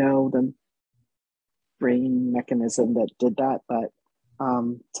really know the brain mechanism that did that, but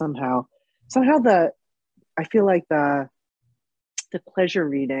somehow I feel like the pleasure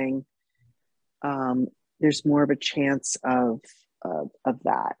reading, there's more of a chance of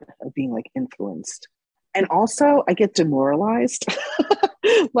that, of being like influenced. And also I get demoralized.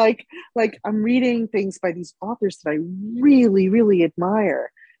 like I'm reading things by these authors that I really, really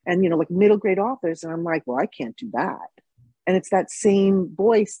admire, and like middle grade authors, and I'm like, well, I can't do that. And it's that same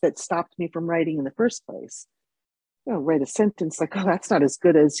voice that stopped me from writing in the first place. Write a sentence like, oh, that's not as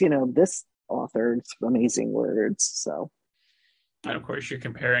good as this author's amazing words. So, and of course, you're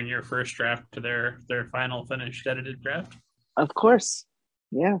comparing your first draft to their final finished edited draft. of course,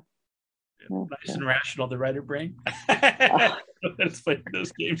 yeah. Nice and rational, the writer brain. Let's play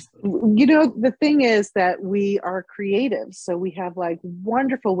those games. The thing is that we are creative, so we have like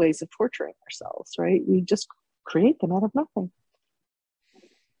wonderful ways of torturing ourselves, right? We just create them out of nothing.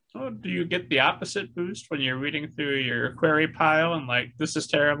 Oh, do you get the opposite boost when you're reading through your query pile and like, this is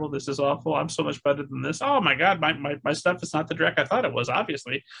terrible, this is awful, I'm so much better than this? Oh my god, my stuff is not the dreck I thought it was.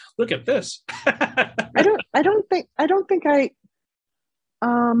 Obviously, look at this. I don't think I don't think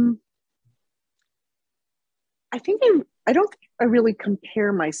I really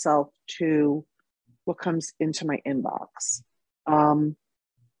compare myself to what comes into my inbox. I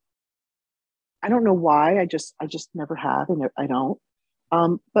don't know why. I just never have, and I don't.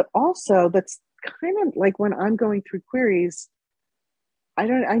 But also, that's kind of like when I'm going through queries. I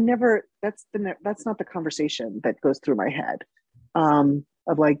never. That's not the conversation that goes through my head.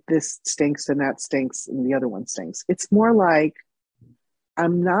 Of like, this stinks and that stinks and the other one stinks. It's more like,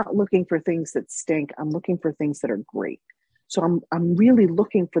 I'm not looking for things that stink. I'm looking for things that are great. So I'm really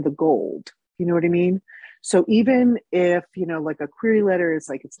looking for the gold. You know what I mean? So even if, like a query letter is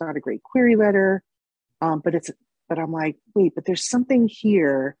like, it's not a great query letter, but I'm like, wait, but there's something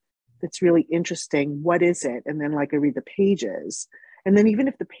here that's really interesting. What is it? And then like I read the pages, and then even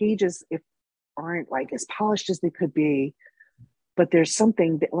if the pages aren't like as polished as they could be, but there's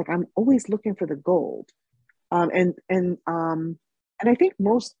something that, like, I'm always looking for the gold. And I think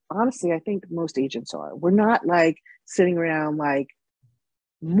honestly, I think most agents are. We're not like sitting around like,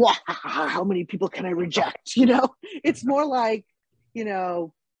 wow, how many people can I reject? It's more like,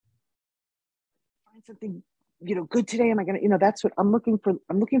 find something, good today. Am I gonna, that's what I'm looking for.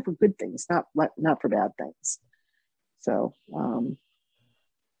 I'm looking for good things, not for bad things. So,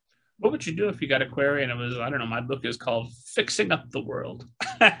 what would you do if you got a query and it was, I don't know, my book is called Fixing Up the World.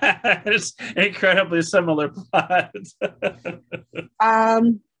 It's incredibly similar plot. I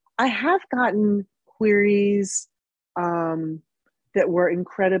have gotten queries that were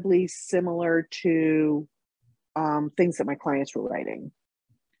incredibly similar to things that my clients were writing.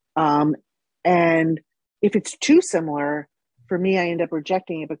 And if it's too similar, for me, I end up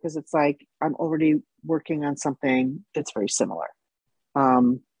rejecting it because it's like, I'm already working on something that's very similar.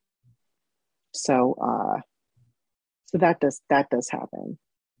 So that does happen.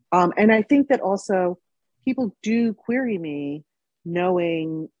 And I think that also people do query me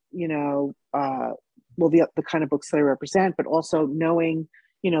knowing, the kind of books that I represent, but also knowing,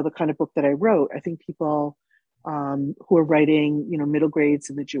 the kind of book that I wrote. I think people who are writing, middle grades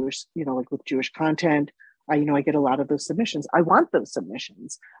in the Jewish, like with Jewish content. I get a lot of those submissions. I want those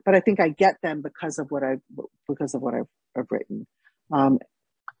submissions, but I think I get them because of what I've written. And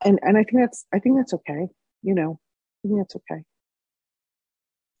I think that's okay. I think that's okay.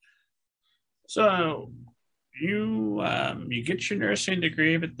 So you get your nursing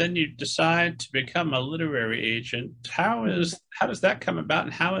degree, but then you decide to become a literary agent. How does that come about,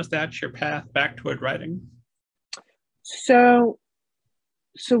 and how is that your path back toward writing? So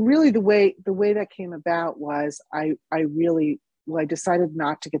really the way that came about was I decided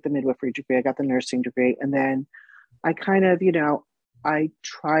not to get the midwifery degree. I got the nursing degree, and then I kind of, I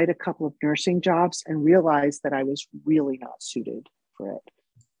tried a couple of nursing jobs and realized that I was really not suited for it.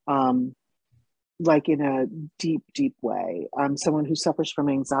 Um, like in a deep, deep way. I'm someone who suffers from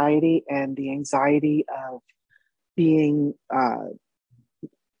anxiety, and the anxiety of being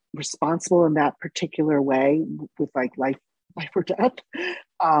responsible in that particular way with like life or death,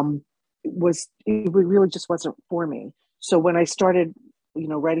 um, it really just wasn't for me. So when I started,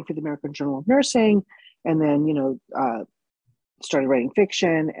 writing for the American Journal of Nursing, and then started writing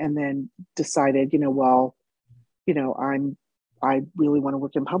fiction, and then decided, well, I really want to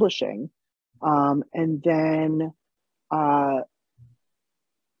work in publishing, and then uh,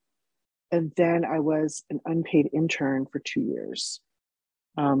 I was an unpaid intern for 2 years,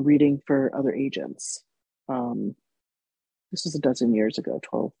 reading for other agents. Um, this was a dozen years ago,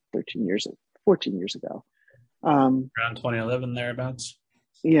 12, 13 years, 14 years ago. Around 2011, thereabouts.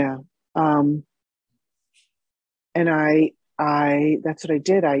 Yeah. Um, and that's what I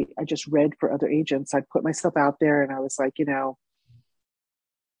did. I just read for other agents. I put myself out there, and I was like,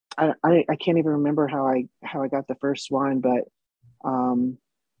 I can't even remember how I got the first one, but um,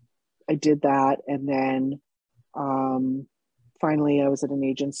 I did that. And then um, finally I was at an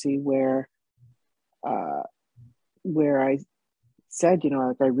agency uh, where I said,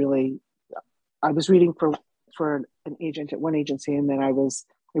 like I was reading for an agent at one agency, and then I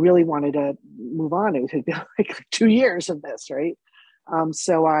really wanted to move on. It had been like 2 years of this, right?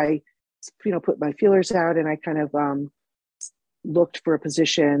 So I, put my feelers out, and I kind of looked for a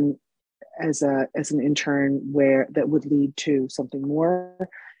position as an intern where that would lead to something more,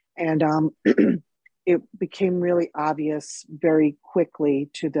 and it became really obvious very quickly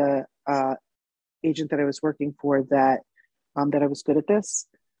to the agent that I was working for that I was good at this.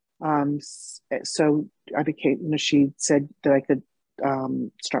 So I became, she said that I could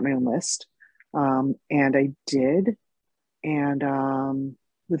start my own list. And I did. And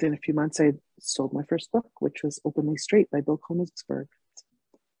within a few months, I sold my first book, which was Openly Straight by Bill Konigsberg.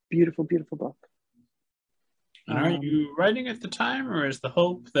 Beautiful, beautiful book. And are you writing at the time, or is the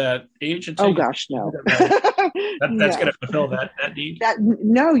hope that Oh agenting gosh, no. that's going No. to fulfill that need?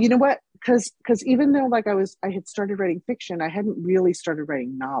 No, you know what? Because even though like I had started writing fiction, I hadn't really started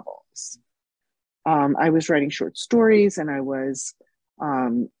writing novels. I was writing short stories, and I was,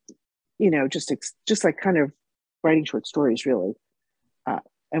 um, just like kind of writing short stories, really. Uh,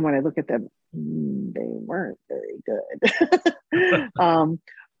 and when I look at them, they weren't very good.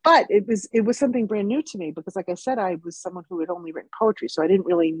 But it was something brand new to me, because, like I said, I was someone who had only written poetry, so I didn't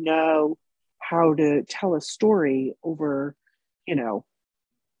really know how to tell a story over, you know,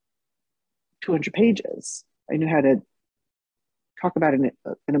 200 pages. I knew how to talk about an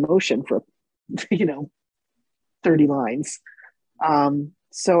emotion for, you know, 30 lines.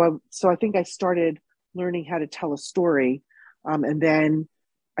 So I think I started learning how to tell a story. And then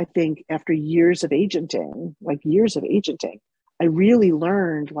I think after years of agenting, I really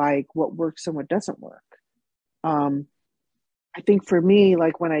learned like what works and what doesn't work. Um, I think for me,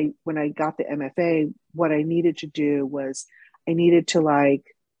 like when I got the MFA, what I needed to do was I needed to like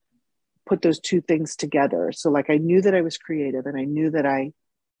put those two things together. So like I knew that I was creative, and I knew that I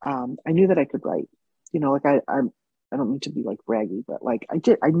could write. Like I don't mean to be like braggy, but like I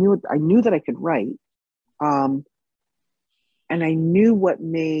knew that I could write. Um, and I knew what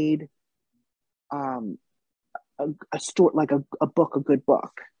made um, a story, like a book, a good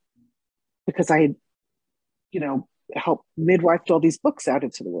book, because I had, helped midwife all these books out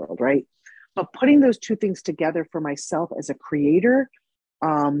into the world, right? But putting those two things together for myself as a creator,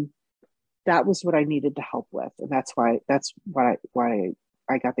 um, that was what I needed to help with, and that's why I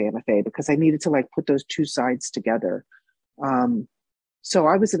got the MFA, because I needed to like put those two sides together. Um, so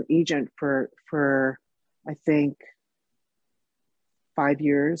I was an agent for I think 5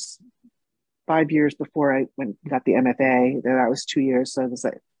 years, 5 years before I went got the MFA. Then that was 2 years, so I was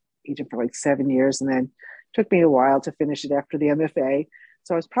an agent for like 7 years, and then it took me a while to finish it after the MFA.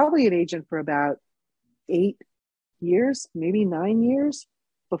 So I was probably an agent for about 8 years, maybe 9 years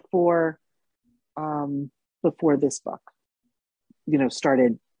before before this book,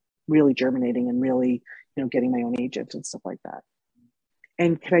 started really germinating and really, getting my own agent and stuff like that.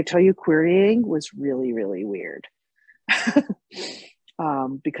 And can I tell you, querying was really, really weird.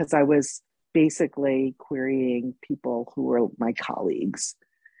 Because I was basically querying people who were my colleagues.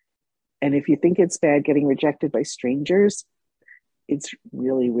 And if you think it's bad getting rejected by strangers, it's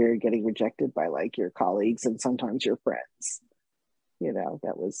really weird getting rejected by like your colleagues and sometimes your friends.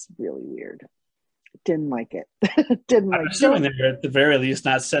 That was really weird. Didn't like it. Didn't I'm like assuming it. they're at the very least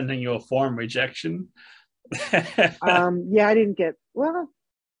not sending you a form rejection. Yeah, I didn't get, well,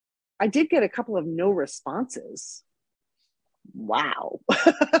 I did get a couple of no responses. Wow. Wow.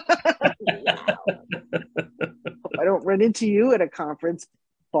 Hope I don't run into you at a conference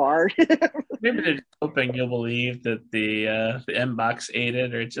bar. Maybe they're hoping you'll believe that the inbox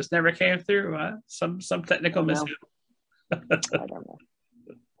aided, or it just never came through. Some technical mishap. I don't know.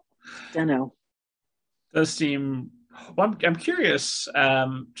 Don't know. Does seem. Well, I'm curious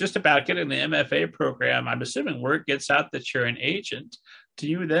just about getting the MFA program. I'm assuming word gets out that you're an agent. Do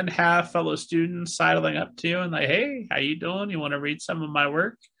you then have fellow students sidling up to you and like, "Hey, how you doing? You want to read some of my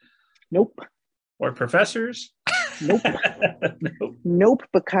work?" Nope. Or professors? Nope. Nope.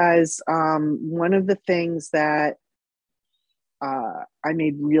 Because one of the things that I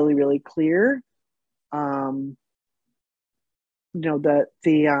made really, really clear, the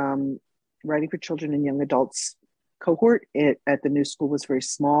writing for children and young adults cohort at the new school was very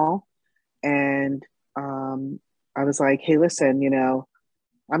small, and I was like, "Hey, listen,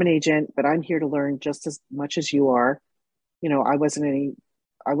 I'm an agent, but I'm here to learn just as much as you are. I wasn't even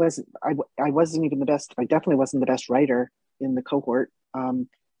the best. I definitely wasn't the best writer in the cohort.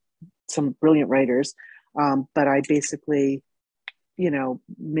 Some brilliant writers, but I basically,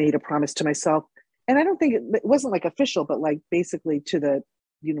 made a promise to myself, and I don't think it wasn't like official, but like basically to the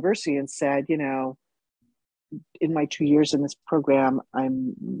university and said, in my 2 years in this program,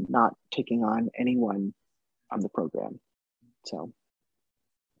 I'm not taking on anyone on the program. So,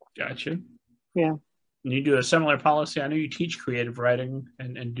 Gotcha. yeah. And you do a similar policy. I know you teach creative writing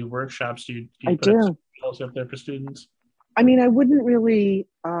and do workshops. Do you I put up do. something up there for students? I mean, I wouldn't really.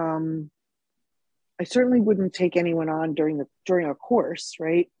 I certainly wouldn't take anyone on during a course,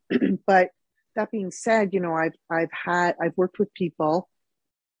 right? But that being said, I've worked with people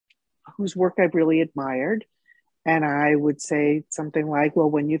whose work I've really admired, and I would say something like, "Well,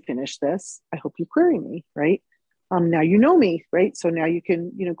 when you finish this, I hope you query me, right? Now you know me, right? So now you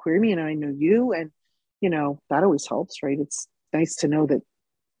can, query me, and I know you, and that always helps, right? It's nice to know that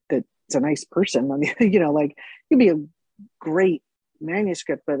it's a nice person. I mean, like you'd be a great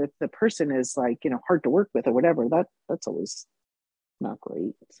manuscript, but if the person is like, hard to work with or whatever, that's always not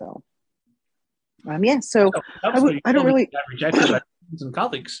great. So, yeah. So I don't really got rejected by friends and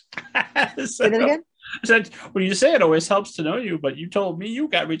colleagues. So, say that again. I said, when you say it always helps to know you, but you told me you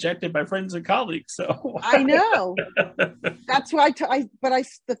got rejected by friends and colleagues. So I know. That's why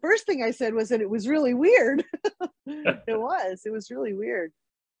the first thing I said was that it was really weird. It was really weird.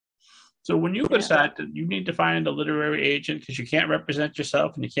 So when you decide that you need to find a literary agent because you can't represent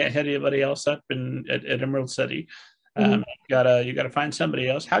yourself and you can't hit anybody else up at Emerald City, you gotta find somebody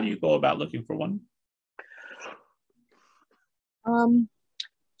else. How do you go about looking for one?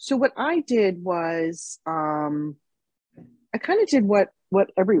 So what I did was I kind of did what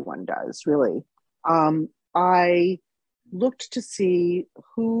everyone does, really. I looked to see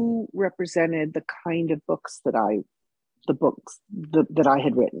who represented the kind of books that I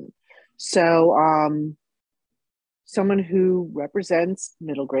had written. So someone who represents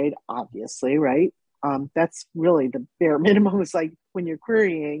middle grade, obviously, right? That's really the bare minimum. Is like when you're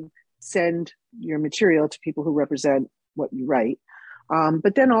querying, send your material to people who represent what you write.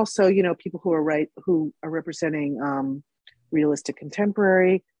 But then also, people who are representing realistic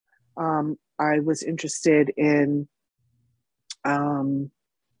contemporary. I was interested in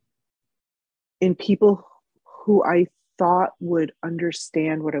people who I thought would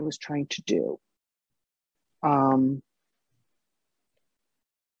understand what I was trying to do.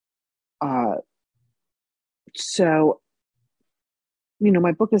 So,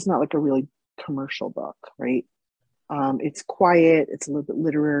 my book is not like a really commercial book, right? It's quiet. It's a little bit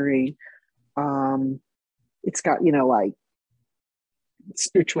literary. It's got, like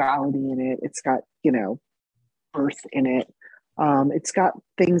spirituality in it. It's got, birth in it. It's got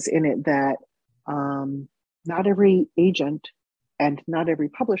things in it that not every agent and not every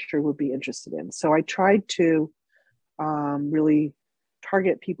publisher would be interested in. So I tried to really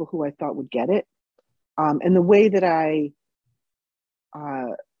target people who I thought would get it. And the way that I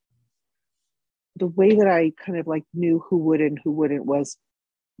kind of like knew who would and who wouldn't was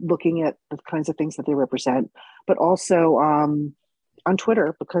looking at the kinds of things that they represent, but also on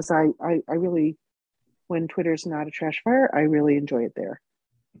Twitter, because I really, when Twitter's not a trash fire, I really enjoy it there.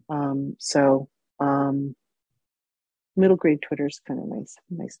 So middle grade Twitter's kind of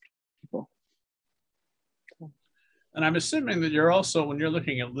nice people. And I'm assuming that you're also, when you're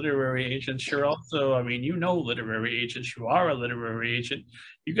looking at literary agents, you're also, I mean, you know, literary agents, you are a literary agent.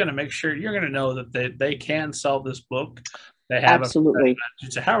 You're going to make sure you're going to know that they can sell this book. They have Absolutely.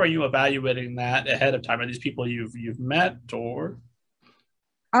 So how are you evaluating that ahead of time? Are these people you've met or?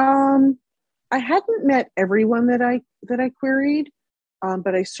 I hadn't met everyone that I queried,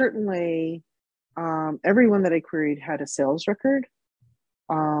 but I certainly everyone that I queried had a sales record.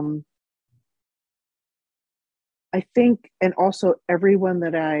 Um, I think, and also everyone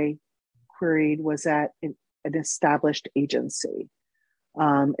that I queried was at an established agency,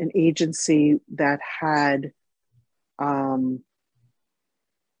 an agency that had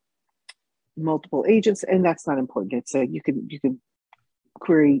multiple agents, and that's not important. It's a you could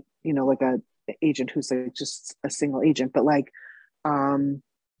query, like a agent who's like just a single agent, but like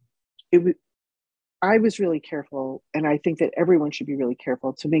it was. I was really careful, and I think that everyone should be really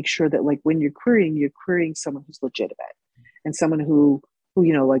careful to make sure that, like, when you're querying someone who's legitimate and someone who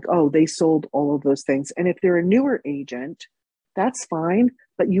like, oh, they sold all of those things. And if they're a newer agent, that's fine,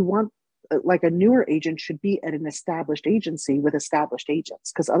 but you want, like, a newer agent should be at an established agency with established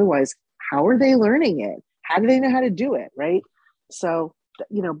agents, because otherwise, how are they learning it? How do they know how to do it, right? So,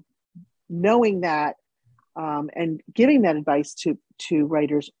 knowing that, and giving that advice to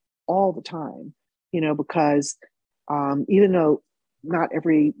writers all the time, because even though not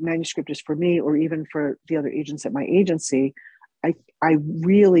every manuscript is for me or even for the other agents at my agency, I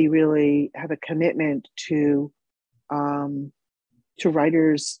really, really have a commitment to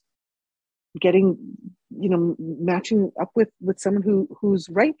writers getting, matching up with someone who's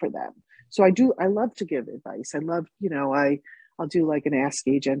right for them. So I love to give advice. I love, I'll do like an ask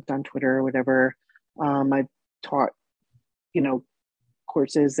agent on Twitter or whatever. I've taught,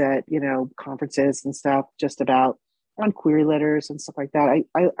 courses at, conferences and stuff, just about on query letters and stuff like that.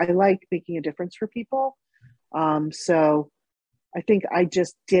 I like making a difference for people. So I think I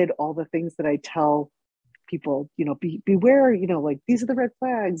just did all the things that I tell people, beware, like, these are the red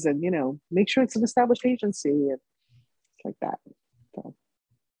flags, and, make sure it's an established agency and like that. So.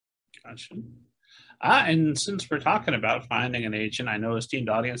 Gotcha. And since we're talking about finding an agent, I know esteemed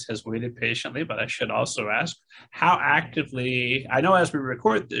audience has waited patiently, but I should also ask how actively, I know as we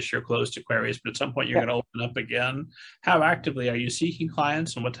record this, you're closed to queries, but at some point you're going to open up again. How actively are you seeking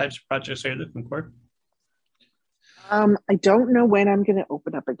clients, and what types of projects are you looking for? I don't know when I'm going to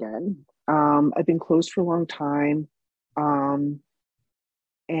open up again. I've been closed for a long time.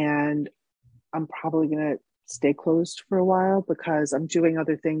 And I'm probably going to stay closed for a while because I'm doing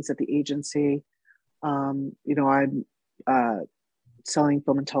other things at the agency. I'm selling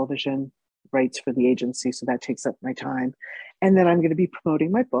film and television rights for the agency, so that takes up my time. And then I'm going to be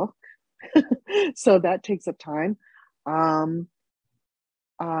promoting my book, so that takes up time.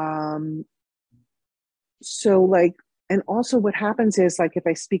 So like, and also what happens is, like, if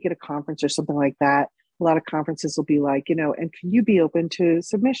I speak at a conference or something like that, a lot of conferences will be like, and can you be open to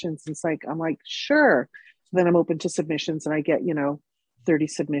submissions? And it's like, I'm like, sure. So then I'm open to submissions, and I get, 30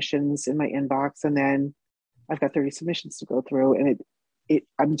 submissions in my inbox, and then I've got 30 submissions to go through, and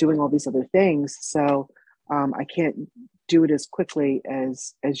I'm doing all these other things. So I can't do it as quickly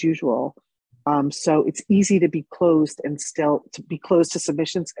as usual. So it's easy to be closed and still to be closed to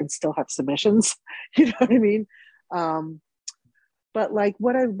submissions and still have submissions. You know what I mean? But like,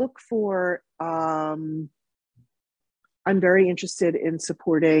 what I look for, I'm very interested in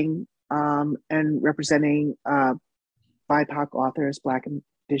supporting and representing BIPOC authors, Black and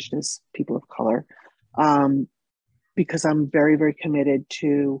Indigenous people of color, because I'm very, very committed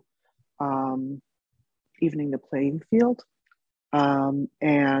to evening the playing field.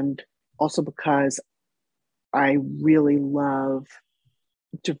 And also because I really love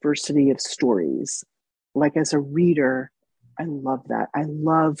diversity of stories. Like, as a reader, I love that. I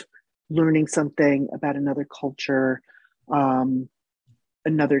love learning something about another culture,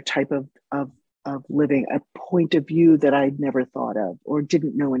 another type of living, a point of view that I'd never thought of or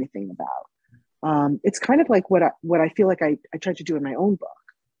didn't know anything about. It's kind of like what I feel like I tried to do in my own book,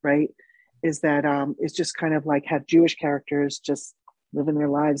 right? Is that it's just kind of like have Jewish characters just living their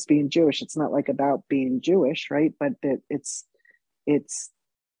lives being Jewish. It's not like about being Jewish, right? But that it's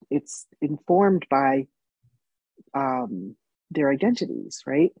informed by their identities,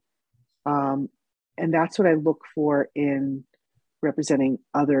 right? And that's what I look for in representing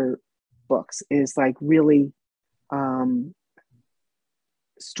other books, is like really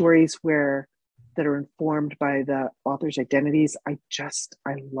stories that are informed by the author's identities. I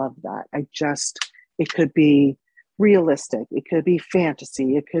love that. It could be realistic, it could be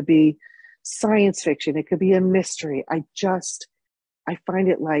fantasy, it could be science fiction, it could be a mystery. I find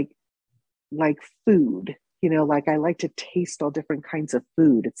it like food, like I like to taste all different kinds of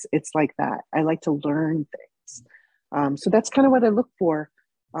food. It's like that. I like to learn things. So that's kind of what I look for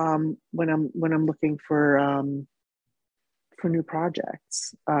when I'm looking for new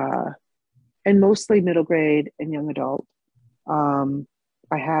projects, and mostly middle grade and young adult.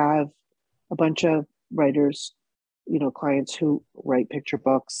 I have a bunch of writers, clients who write picture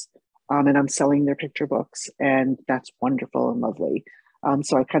books, and I'm selling their picture books, and that's wonderful and lovely.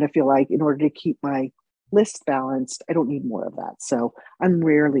 So I kind of feel like in order to keep my list balanced, I don't need more of that. So I'm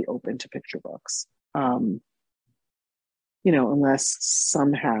rarely open to picture books, unless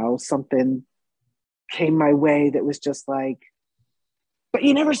somehow something came my way that was just like, but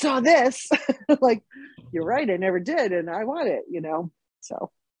you never saw this. Like, you're right, I never did, and I want it,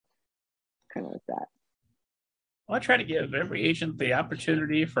 So kind of like that. Well, I try to give every agent the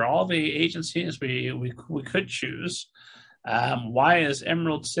opportunity for all the agencies we could choose. Why is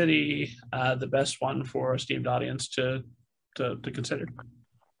Emerald City the best one for a esteemed audience to consider?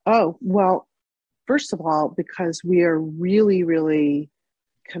 Oh, well, first of all, because we are really, really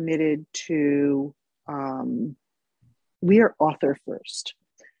committed to, we are author first.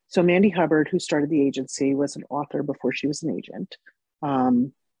 So Mandy Hubbard, who started the agency, was an author before she was an agent.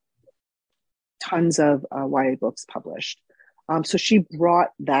 Tons of YA books published. So she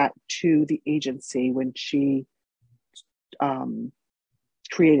brought that to the agency when she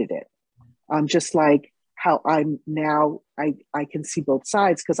created it. Just like how I'm now, I can see both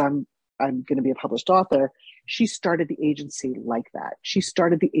sides because I'm going to be a published author. She started the agency like that. She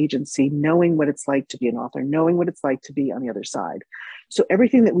started the agency knowing what it's like to be an author, knowing what it's like to be on the other side. So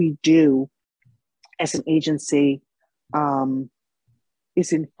everything that we do as an agency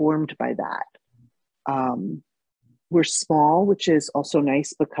is informed by that. We're small, which is also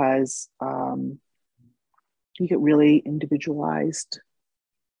nice because you get really individualized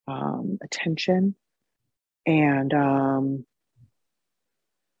attention, and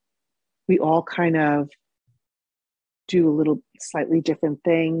we all kind of do a little slightly different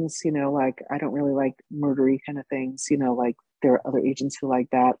things, like I don't really like murdery kind of things, like there are other agents who like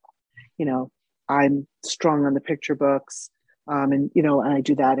that. I'm strong on the picture books, and I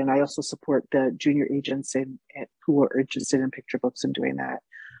do that, and I also support the junior agents who are interested in picture books and doing that.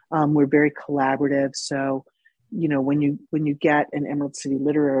 We're very collaborative, so when you get an Emerald City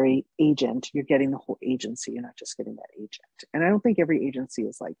literary agent, you're getting the whole agency. You're not just getting that agent, and I don't think every agency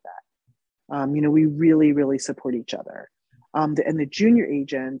is like that. We really, really support each other. And the junior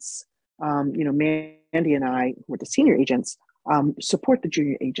agents, Mandy and I, who are the senior agents, support the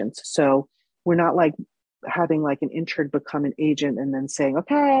junior agents. So we're not like having like an intern become an agent and then saying,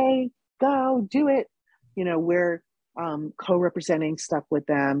 okay, go do it. We're co-representing stuff with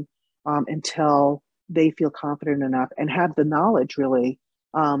them until they feel confident enough and have the knowledge really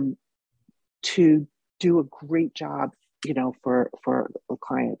to do a great job for a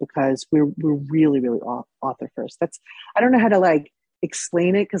client, because we're really, really author first. I don't know how to like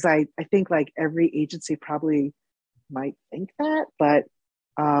explain it, because I think like every agency probably might think that, but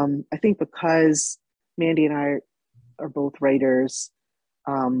I think because Mandy and I are both writers,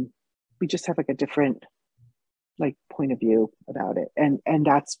 we just have like a different like point of view about it, and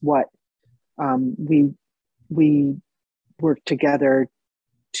that's what we work together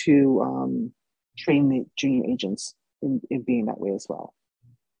to train the junior agents in being that way as well.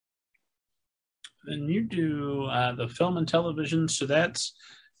 And you do the film and television, so that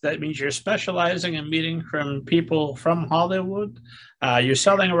means you're specializing in meeting from people from Hollywood. You're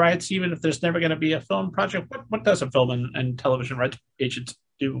selling rights, even if there's never going to be a film project. What does a film and television rights agent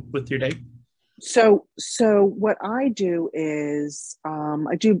do with your day? So what I do is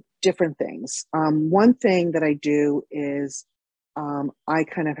I do different things. One thing that I do is I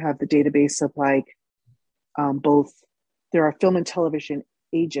kind of have the database of like both. There are film and television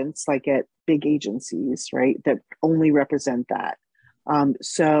agents like at big agencies, right, that only represent that.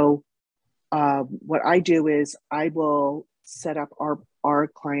 So what I do is I will set up our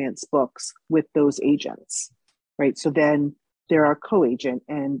clients' books with those agents, right? So then they're our co-agent,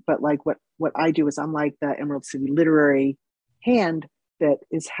 but like what I do is I'm like the Emerald City literary hand that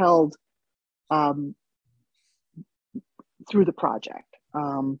is held through the project.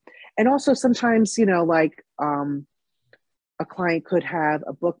 And also sometimes, like a client could have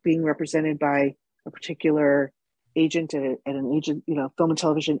a book being represented by a particular agent and an agent, film and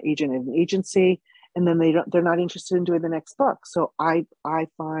television agent at an agency. and then they're not interested in doing the next book. So I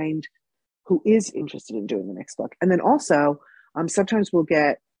find who is interested in doing the next book. And then also, sometimes we'll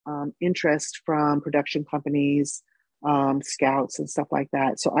get interest from production companies, scouts and stuff like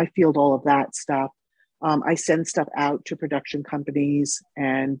that. So I field all of that stuff. I send stuff out to production companies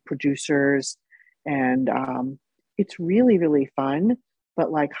and producers, and it's really, really fun.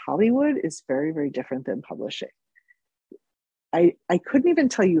 But like Hollywood is very, very different than publishing. I couldn't even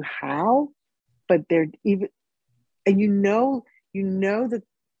tell you how, but they're even, and that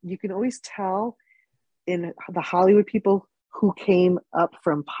you can always tell in the Hollywood people who came up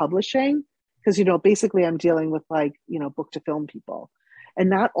from publishing, because basically I'm dealing with like book to film people, and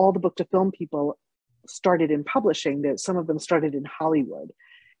not all the book to film people started in publishing. That some of them started in Hollywood,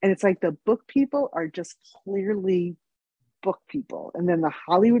 and it's like the book people are just clearly book people, and then the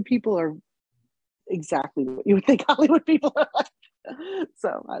Hollywood people are exactly what you would think Hollywood people are like.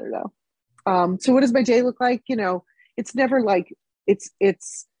 So I don't know. So what does my day look like? It's never like it's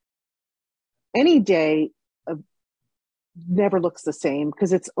any day of never looks the same,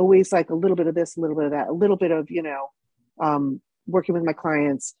 because it's always like a little bit of this, a little bit of that, a little bit of working with my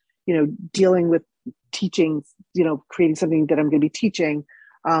clients, dealing with teaching, creating something that I'm going to be teaching,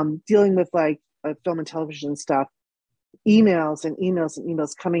 dealing with like film and television stuff, emails and emails and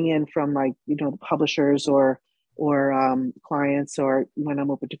emails coming in from like the publishers or clients, or when I'm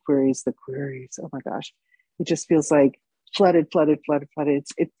open to queries, oh my gosh, it just feels like flooded.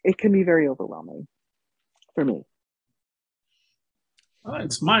 It can be very overwhelming for me. Well,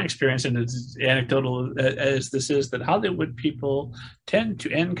 it's my experience, and it's anecdotal as this is, that Hollywood people tend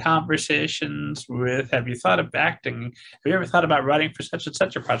to end conversations with, "Have you thought of acting? Have you ever thought about writing for such and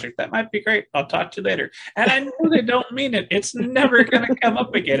such a project? That might be great. I'll talk to you later." And I know they don't mean it. It's never going to come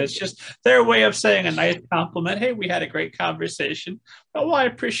up again. It's just their way of saying a nice compliment. "Hey, we had a great conversation. Oh, I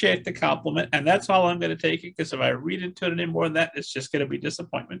appreciate the compliment." And that's all I'm going to take it, because if I read into it any more than that, it's just going to be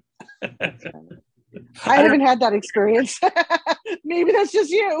disappointment. I haven't had that experience. Maybe that's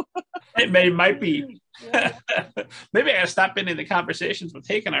just you. It might be. Yeah. Maybe I gotta stop ending the conversations with,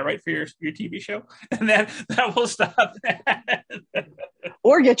 "Hey, can I write for your TV show?" And then that will stop that.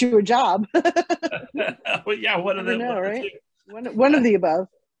 Or get you a job. Well, yeah, one of them. Know, right? One of the above.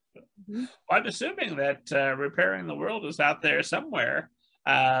 Well, I'm assuming that Repairing the World is out there somewhere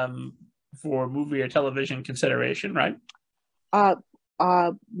for movie or television consideration, right?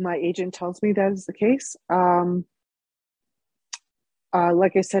 My agent tells me that is the case.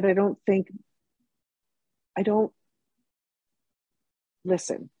 Like I said,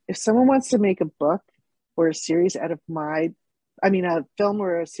 listen, if someone wants to make a book or a series out of a film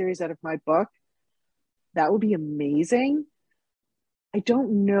or a series out of my book, that would be amazing. I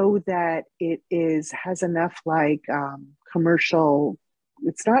don't know that it has enough like commercial.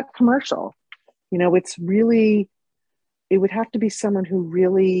 It's not commercial. It's really, it would have to be someone who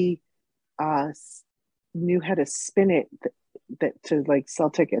really knew how to spin it that to like sell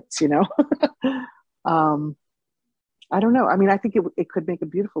tickets. I don't know. I mean, I think it could make a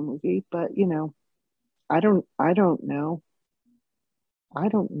beautiful movie, but I don't know. I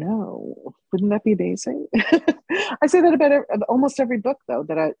don't know. Wouldn't that be amazing? I say that about almost every book, though,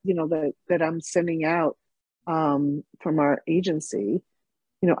 that that I'm sending out from our agency.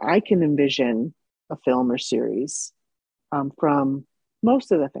 I can envision a film or series from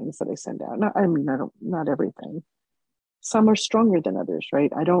most of the things that I send out. Not everything. Some are stronger than others,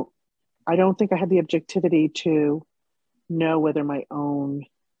 right? I don't think I have the objectivity to know whether my own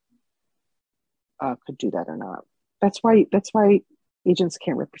could do that or not. That's why agents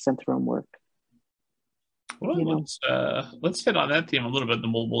can't represent their own work. Well, let's hit on that theme a little bit, and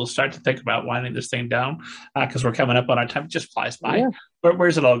then we'll start to think about winding this thing down, because we're coming up on our time. It just flies by. Yeah.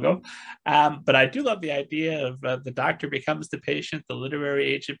 Where's it all go? But I do love the idea of the doctor becomes the patient, the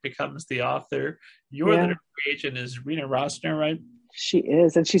literary agent becomes the author. Your literary agent is Rena Rosner, right? She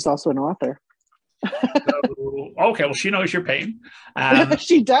is, and she's also an author. Okay, well, she knows your pain.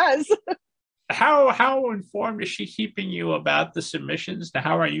 She does. How informed is she keeping you about the submissions? Now,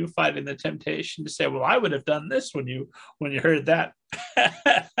 how are you fighting the temptation to say, "Well, I would have done this when you heard that"?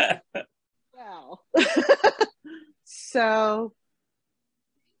 Wow. So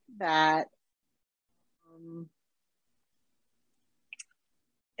that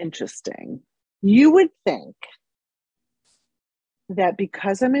interesting. You would think that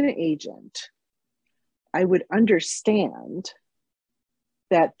because I'm an agent, I would understand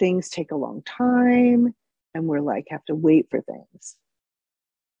that things take a long time and we're like, have to wait for things.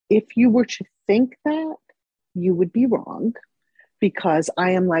 If you were to think that, you would be wrong, because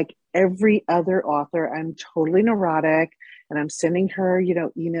I am like every other author. I'm totally neurotic and I'm sending her,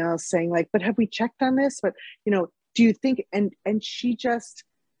 emails saying like, but have we checked on this? But, do you think, and she just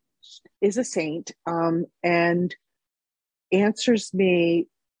is a saint, and answers me.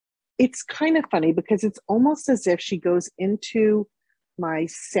 It's kind of funny because it's almost as if she goes into my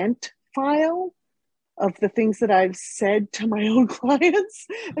sent file of the things that I've said to my own clients,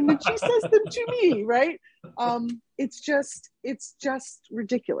 and then she says them to me, right? It's just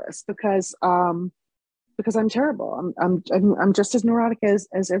ridiculous because I'm terrible. I'm just as neurotic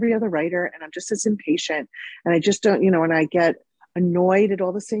as every other writer, and I'm just as impatient, and I just don't, and I get annoyed at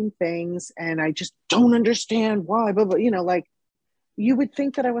all the same things, and I just don't understand why, but like you would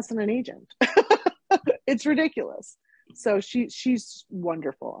think that I wasn't an agent. It's ridiculous. So she's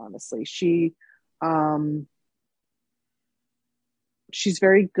wonderful, honestly. She's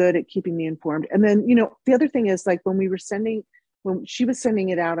very good at keeping me informed. And then, the other thing is like when she was sending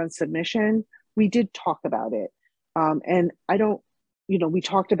it out on submission, we did talk about it. And I don't, we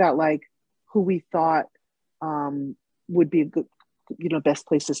talked about like who we thought would be a good, best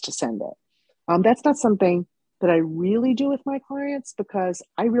places to send it. That's not something that I really do with my clients because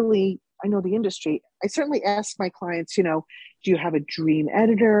I know the industry. I certainly ask my clients, do you have a dream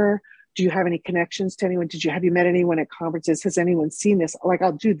editor? Do you have any connections to anyone? Have you met anyone at conferences? Has anyone seen this? Like,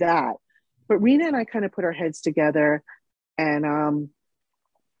 I'll do that. But Rena and I kind of put our heads together, and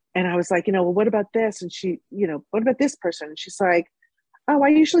I was like, well, what about this? And she, what about this person? And she's like, oh, I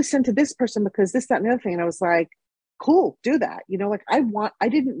usually send to this person because this, that, and the other thing. And I was like, cool, do that. Like I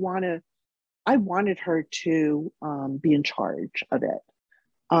wanted her to be in charge of it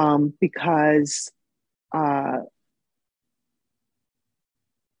because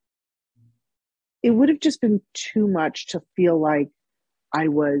it would have just been too much to feel like I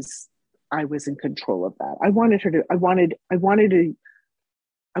was in control of that. I wanted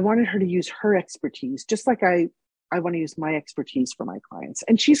her to use her expertise, just like I want to use my expertise for my clients.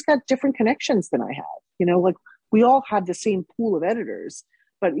 And she's got different connections than I have. Like we all have the same pool of editors,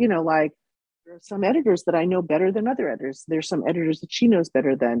 but like there are some editors that I know better than other editors. There's some editors that she knows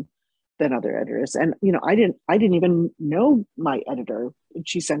better than other editors. And I didn't even know my editor. And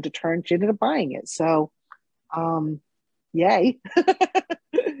she sent it to her and she ended up buying it. So yay.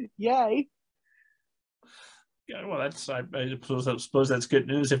 Yay. Yeah, well, I suppose that's good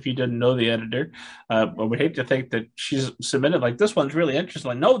news if you didn't know the editor. But we hate to think that she's submitted like this one's really interesting.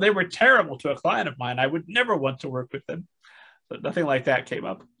 Like, no, they were terrible to a client of mine. I would never want to work with them. But nothing like that came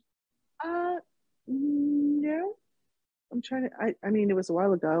up. No. I'm trying to. I mean, it was a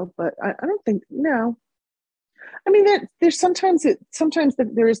while ago, but I don't think no. I mean, there's sometimes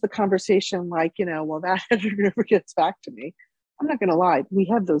there is the conversation like, well, that editor never gets back to me. I'm not going to lie. We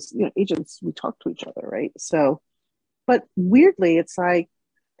have those, agents, we talk to each other, right? So, but weirdly, it's like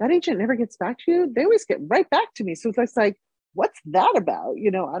that agent never gets back to you. They always get right back to me. So it's like, what's that about?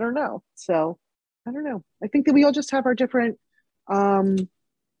 I don't know. So I don't know. I think that we all just have our different,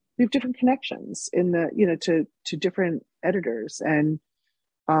 we have different connections in the, to different editors, and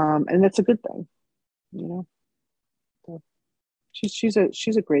that's a good thing, So she's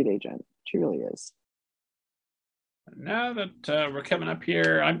a great agent. She really is. Now that we're coming up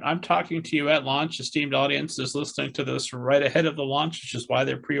here, I'm talking to you at launch. Esteemed audience is listening to this right ahead of the launch, which is why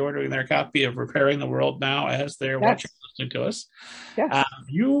they're pre-ordering their copy of Repairing the World now as they're watching, listening to us. Yes.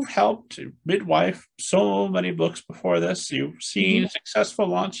 You've helped midwife so many books before this. You've seen successful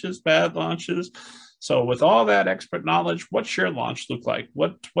launches, bad launches. So with all that expert knowledge, what's your launch look like?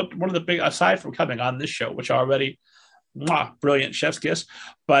 What are the big, aside from coming on this show, which already brilliant chef's kiss,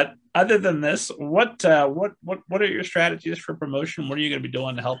 but other than this, what are your strategies for promotion? What are you going to be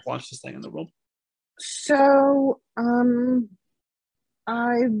doing to help launch this thing in the world? So I'm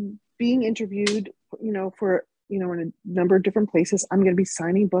being interviewed, for in a number of different places. I'm going to be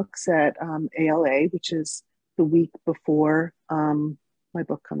signing books at ALA, which is the week before my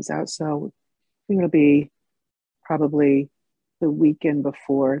book comes out. So I think it'll be probably the weekend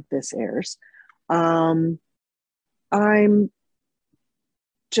before this airs. I'm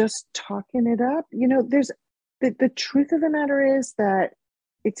just talking it up. There's the truth of the matter is that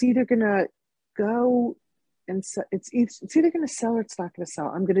it's either gonna go and it's either gonna sell or it's not gonna sell.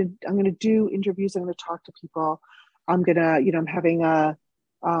 I'm gonna do interviews. I'm gonna talk to people. I'm gonna, I'm having a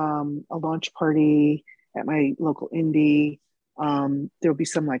launch party at my local indie. There'll be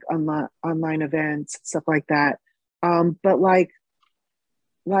some like online events, stuff like that. But like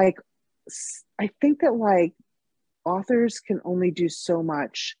I think that like authors can only do so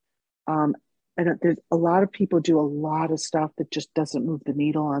much. And there's a lot of people do a lot of stuff that just doesn't move the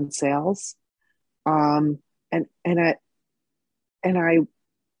needle on sales. And I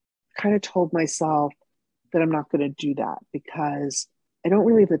kind of told myself that I'm not going to do that because I don't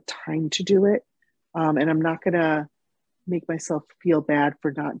really have the time to do it. And I'm not going to make myself feel bad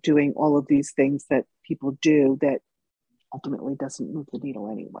for not doing all of these things that people do that ultimately doesn't move the needle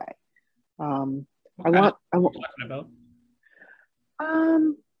anyway. Um, What I kind of want, I want, are you talking about?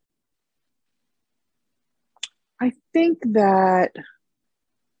 um, I think that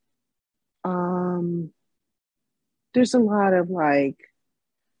um, there's a lot of like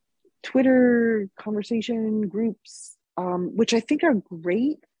Twitter conversation groups, which I think are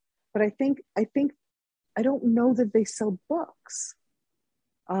great, but I think I don't know that they sell books.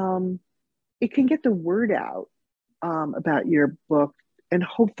 Um, it can get the word out about your book, and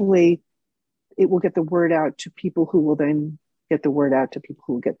hopefully, it will get the word out to people who will then get the word out to people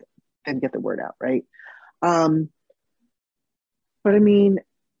who get and get the word out, right? Um, but I mean,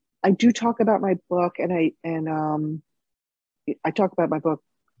 I do talk about my book, and I talk about my book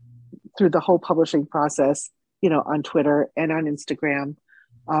through the whole publishing process, on Twitter and on Instagram.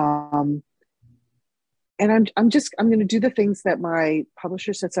 Um, and I'm going to do the things that my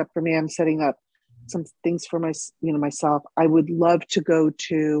publisher sets up for me. I'm setting up some things for myself. I would love to go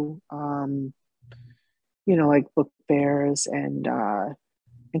to, like book fairs and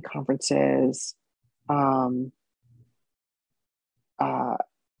conferences. Um, uh,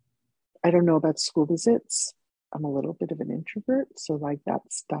 I don't know about school visits. I'm a little bit of an introvert, so like that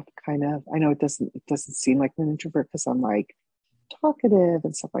stuff kind of. I know it doesn't seem like I'm an introvert because I'm like talkative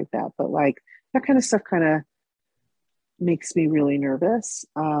and stuff like that, but like that kind of stuff kind of makes me really nervous.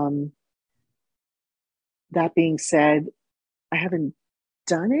 That being said, I haven't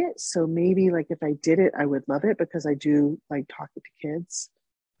done it, so maybe like if I did it, I would love it because I do like talking to kids.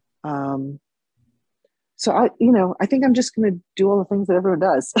 Um, so I think I'm just going to do all the things that everyone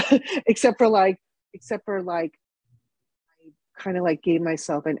does, except for like I kind of like gave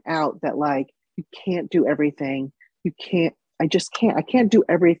myself an out that like you can't do everything. You can't. I just can't. I can't do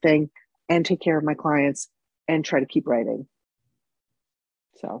everything and take care of my clients and try to keep writing.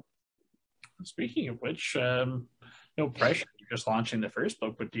 So Speaking of which, no pressure. You're just launching the first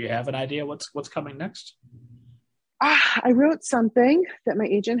book, but do you have an idea what's coming next? I wrote something that my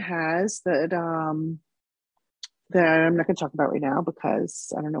agent has that I'm not going to talk about right now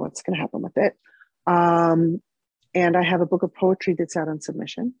because I don't know what's going to happen with it. Um, and I have a book of poetry that's out on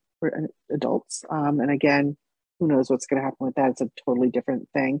submission for adults. And again, who knows what's going to happen with that? It's a totally different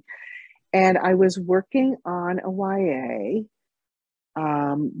thing. And I was working on a YA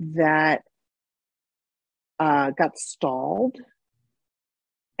that got stalled.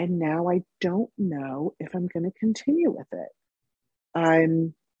 And now I don't know if I'm going to continue with it.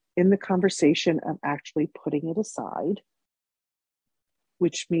 I'm in the conversation of actually putting it aside,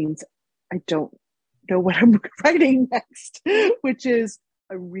 which means I don't know what I'm writing next, which is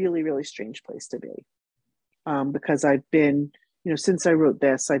a really, really strange place to be. Because I've been, since I wrote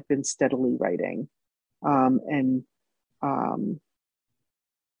this, I've been steadily writing. And um,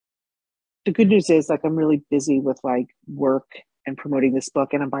 the good news is like I'm really busy with like work and promoting this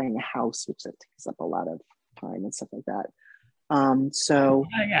book, and I'm buying a house, which that takes up a lot of time and stuff like that. So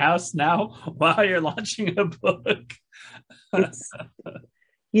Buying a house now while you're launching a book. it's,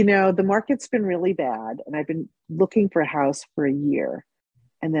 the market's been really bad, and I've been looking for a house for a year,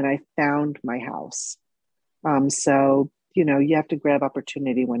 and then I found my house. So, you have to grab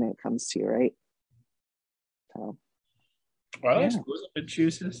opportunity when it comes to you, right? So, Well, I yeah. suppose if it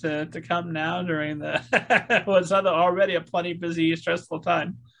chooses to come now during the what's already a plenty busy, stressful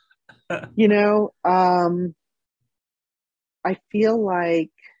time. You know, I feel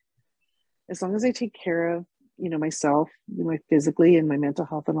like as long as I take care of, myself, physically and my mental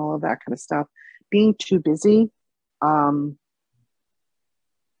health and all of that kind of stuff, being too busy, um,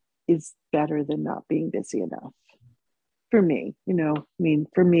 is better than not being busy enough for me. I mean,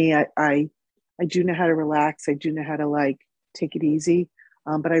 for me, I do know how to relax. I do know how to like take it easy.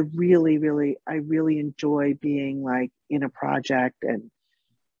 But I really enjoy being like in a project and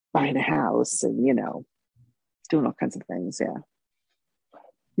buying a house and, doing all kinds of things. Yeah.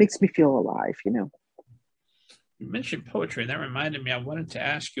 Makes me feel alive. You mentioned poetry, and that reminded me. I wanted to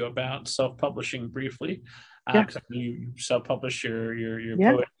ask you about self-publishing briefly, Yeah. because I knew you self-published your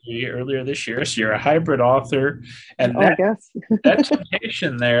Yeah. poetry earlier this year. So you're a hybrid author, and Oh, I that guess. that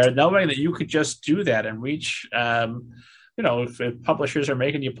temptation there, knowing that you could just do that and reach, if publishers are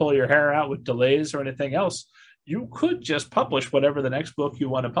making you pull your hair out with delays or anything else, you could just publish whatever the next book you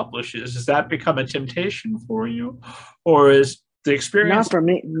want to publish is. Does that become a temptation for you, or is the experience? Not for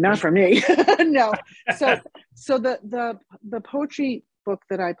me. Not for me. No. So the poetry book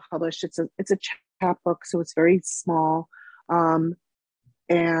that I published, it's a chapbook, so it's very small.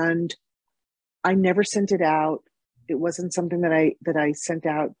 And I never sent it out. It wasn't something that I sent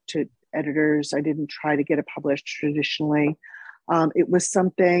out to editors. I didn't try to get it published traditionally. It was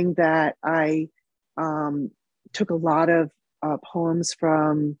something that I um, took a lot of poems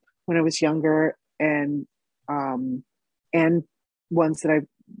from when I was younger, um, and ones that I've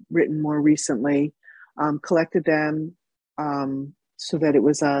written more recently, collected them, so that it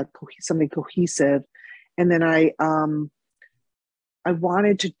was something cohesive. And then I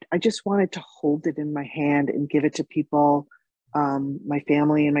just wanted to hold it in my hand and give it to people, my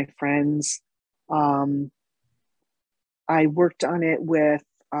family and my friends. Um, I worked on it with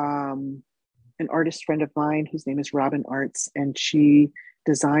an artist friend of mine whose name is Robin Arts, and she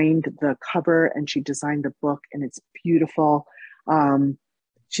designed the cover and she designed the book, and it's beautiful.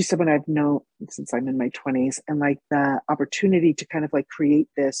 She's someone I've known since I'm in my 20s, and like the opportunity to kind of like create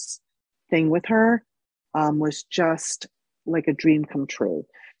this thing with her was just like a dream come true.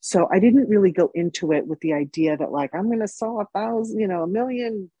 So I didn't really go into it with the idea that like I'm going to sell 1,000, a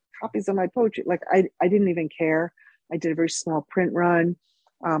million copies of my poetry. Like I didn't even care. I did a very small print run.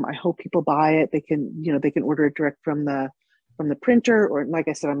 I hope people buy it. They can order it direct from the printer, or like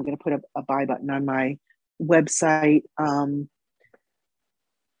I said, I'm going to put a buy button on my website.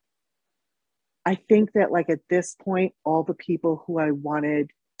 I think that like at this point, all the people who I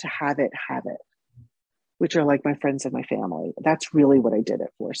wanted to have it, which are like my friends and my family. That's really what I did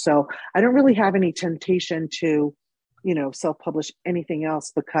it for. So I don't really have any temptation to, self-publish anything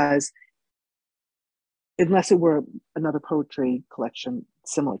else, because unless it were another poetry collection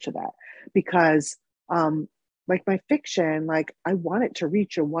similar to that, because like my fiction, like I want it to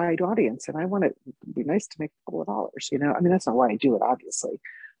reach a wide audience, and I want it to be nice to make a couple of dollars, I mean, that's not why I do it, obviously,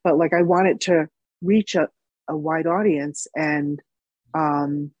 but like I want it to reach a wide audience. And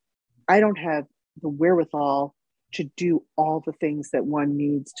I don't have the wherewithal to do all the things that one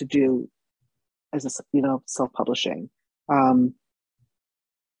needs to do as self-publishing.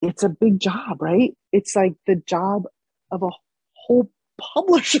 It's a big job, right? It's like the job of a whole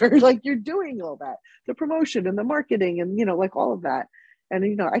publisher. Like you're doing all that, the promotion and the marketing, and like all of that.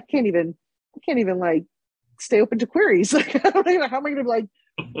 And I can't even like stay open to queries. Like I don't know how am I going to like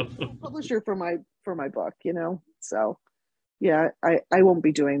publisher for my book, So yeah, I won't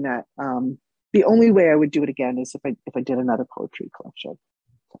be doing that. The only way I would do it again is if I did another poetry collection.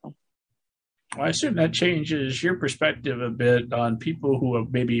 So. Well, I assume that changes your perspective a bit on people who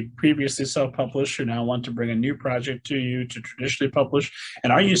have maybe previously self-published who now want to bring a new project to you to traditionally publish.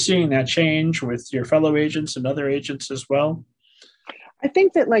 And are you seeing that change with your fellow agents and other agents as well? I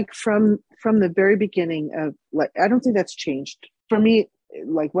think that like from the very beginning of like, I don't think that's changed for me.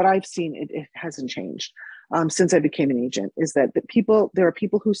 Like what I've seen, it hasn't changed since I became an agent. Is that there are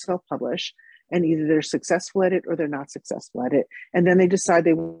people who self-publish, and either they're successful at it or they're not successful at it. And then they decide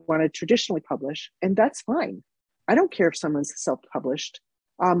they want to traditionally publish, and that's fine. I don't care if someone's self-published.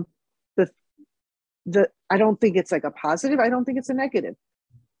 I don't think it's like a positive. I don't think it's a negative.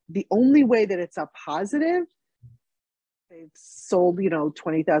 The only way that it's a positive, they've sold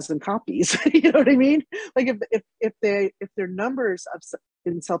 20,000 copies. You know what I mean? Like if their numbers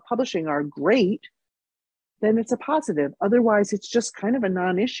in self-publishing are great, then it's a positive. Otherwise, it's just kind of a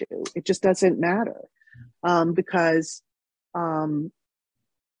non-issue. It just doesn't matter, because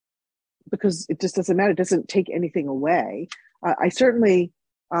it just doesn't matter. It doesn't take anything away. I certainly,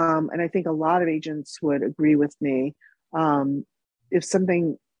 and I think a lot of agents would agree with me, if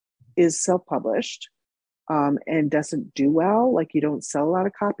something is self-published and doesn't do well, like you don't sell a lot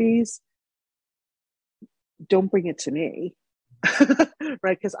of copies, don't bring it to me, right?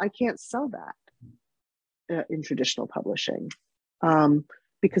 Because I can't sell that in traditional publishing,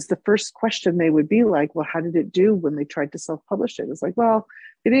 because the first question they would be like, well, how did it do when they tried to self-publish it? It's like, well,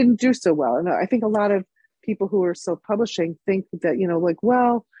 it didn't do so well. And I think a lot of people who are self-publishing think that, like,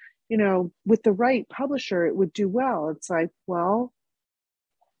 well, with the right publisher, it would do well. It's like, well,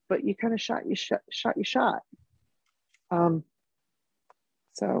 but you kind of shot your shot.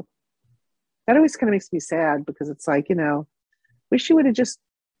 So that always kind of makes me sad, because it's like, wish you would have just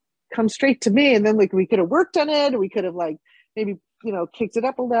come straight to me, and then like we could have worked on it, or we could have like maybe kicked it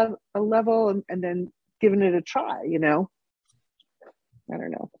up a level and then given it a try. I don't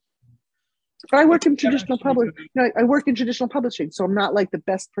know. But I work in traditional publishing. I work in traditional publishing, so I'm not like the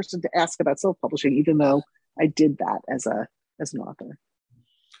best person to ask about self-publishing, even though I did that as an author.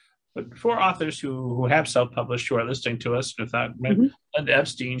 But for authors who have self-published who are listening to us, if that Linda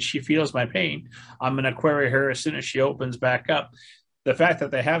Epstein, she feels my pain. I'm going to query her as soon as she opens back up. The fact that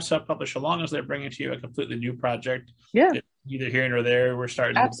they have self-published, so long as they're bringing to you a completely new project, yeah, neither here nor there, we're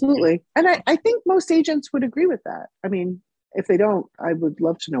starting. Absolutely. And I think most agents would agree with that. I mean, if they don't, I would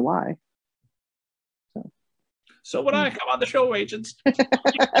love to know why. So when I come on the show, agents.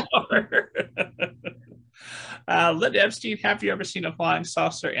 Linda Epstein, have you ever seen a flying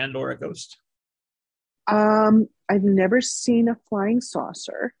saucer and or a ghost? I've never seen a flying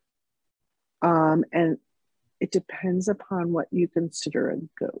saucer. And it depends upon what you consider a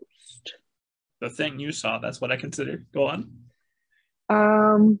ghost. The thing you saw, that's what I consider. Go on.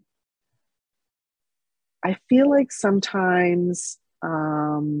 Um, I feel like sometimes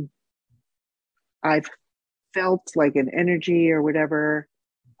I've felt like an energy or whatever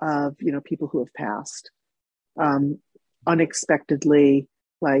of, people who have passed um, unexpectedly,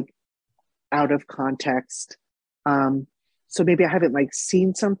 like out of context. So maybe I haven't like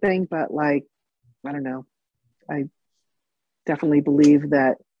seen something, but like, I don't know. I definitely believe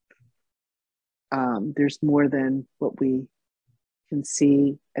that there's more than what we can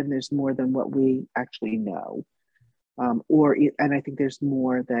see, and there's more than what we actually know. And I think there's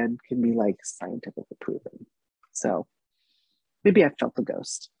more than can be like scientifically proven. So maybe I felt the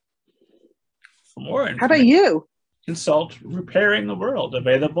ghost. For more How about you? Consult Repairing the World,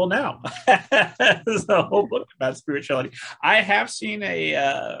 available now. There's a whole book about spirituality. I have seen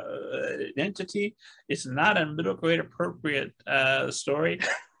an entity. It's not a middle grade appropriate story.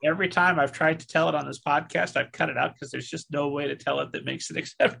 Every time I've tried to tell it on this podcast, I've cut it out because there's just no way to tell it that makes it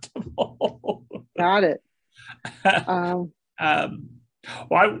acceptable. Got it.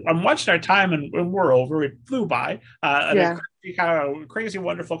 Well, I'm watching our time and we're over. It flew by. Yeah. A crazy,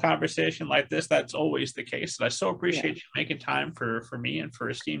 wonderful conversation like this, that's always the case. And I so appreciate you making time for me and for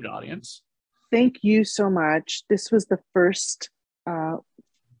esteemed audience. Thank you so much. This was the first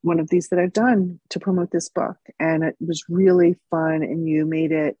one of these that I've done to promote this book. And it was really fun. And you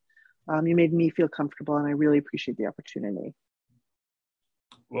made me feel comfortable. And I really appreciate the opportunity.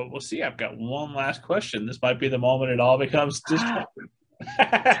 Well, we'll see. I've got one last question. This might be the moment it all becomes disruptive.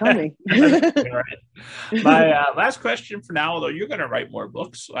 Tell me. Right. My last question for now, although you're going to write more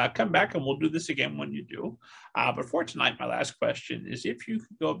books, come back and we'll do this again when you do. But for tonight, my last question is if you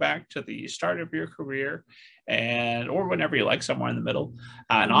could go back to the start of your career or whenever you like, somewhere in the middle,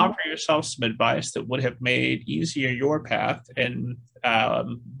 and offer yourself some advice that would have made easier your path and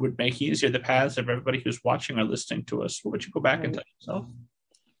would make easier the paths of everybody who's watching or listening to us, what would you go back and tell yourself?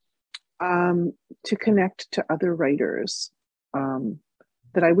 To connect to other writers.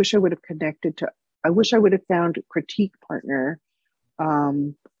 That I wish I would have connected to. I wish I would have found a critique partner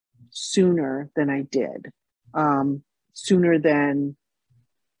sooner than I did, sooner than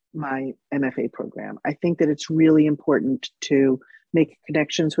my MFA program. I think that it's really important to make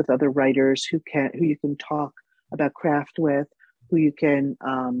connections with other writers who you can talk about craft with, who you can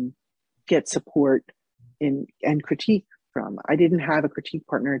get support in and critique from. I didn't have a critique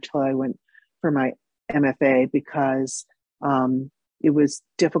partner until I went for my MFA because it was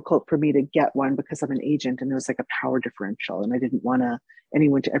difficult for me to get one because I'm an agent and there was like a power differential and I didn't want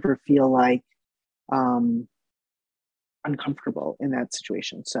anyone to ever feel like uncomfortable in that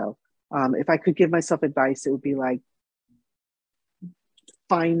situation. So if I could give myself advice, it would be like,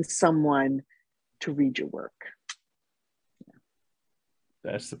 find someone to read your work.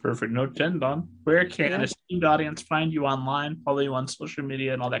 That's the perfect note to end on. Where can an esteemed audience find you online, follow you on social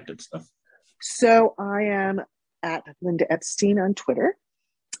media and all that good stuff? So I am at Linda Epstein on Twitter.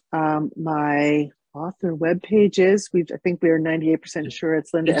 My author webpage is, I think we are 98% sure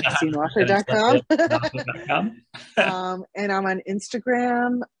it's lindaepsteinauthor.com. And I'm on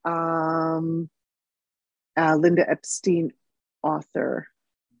Instagram, Linda Epstein author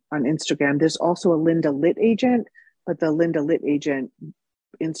on Instagram. There's also a Linda Lit Agent, but the Linda Lit Agent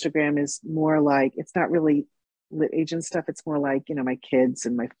Instagram is more like, it's not really lit agent stuff. It's more like, my kids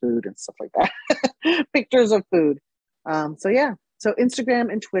and my food and stuff like that. Pictures of food. So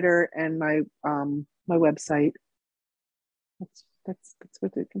Instagram and Twitter and my website. That's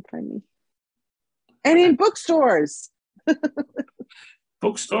where they can find me. And in bookstores.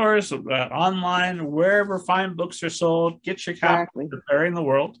 Bookstores, online, wherever fine books are sold. Get your copy of Repairing the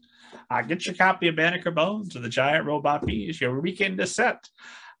World. Get your copy of Banneker Bones or the Giant Robot Bees. Your weekend is set.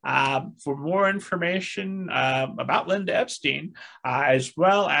 For more information about Linda Epstein, as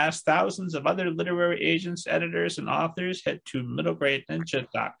well as thousands of other literary agents, editors, and authors, head to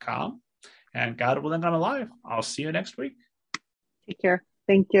middlegradeninja.com. And God willing, I'm alive. I'll see you next week. Take care.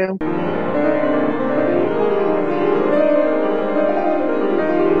 Thank you.